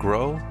launch,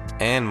 grow,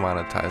 and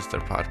monetize their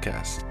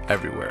podcasts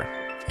everywhere.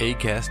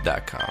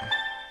 Acast.com.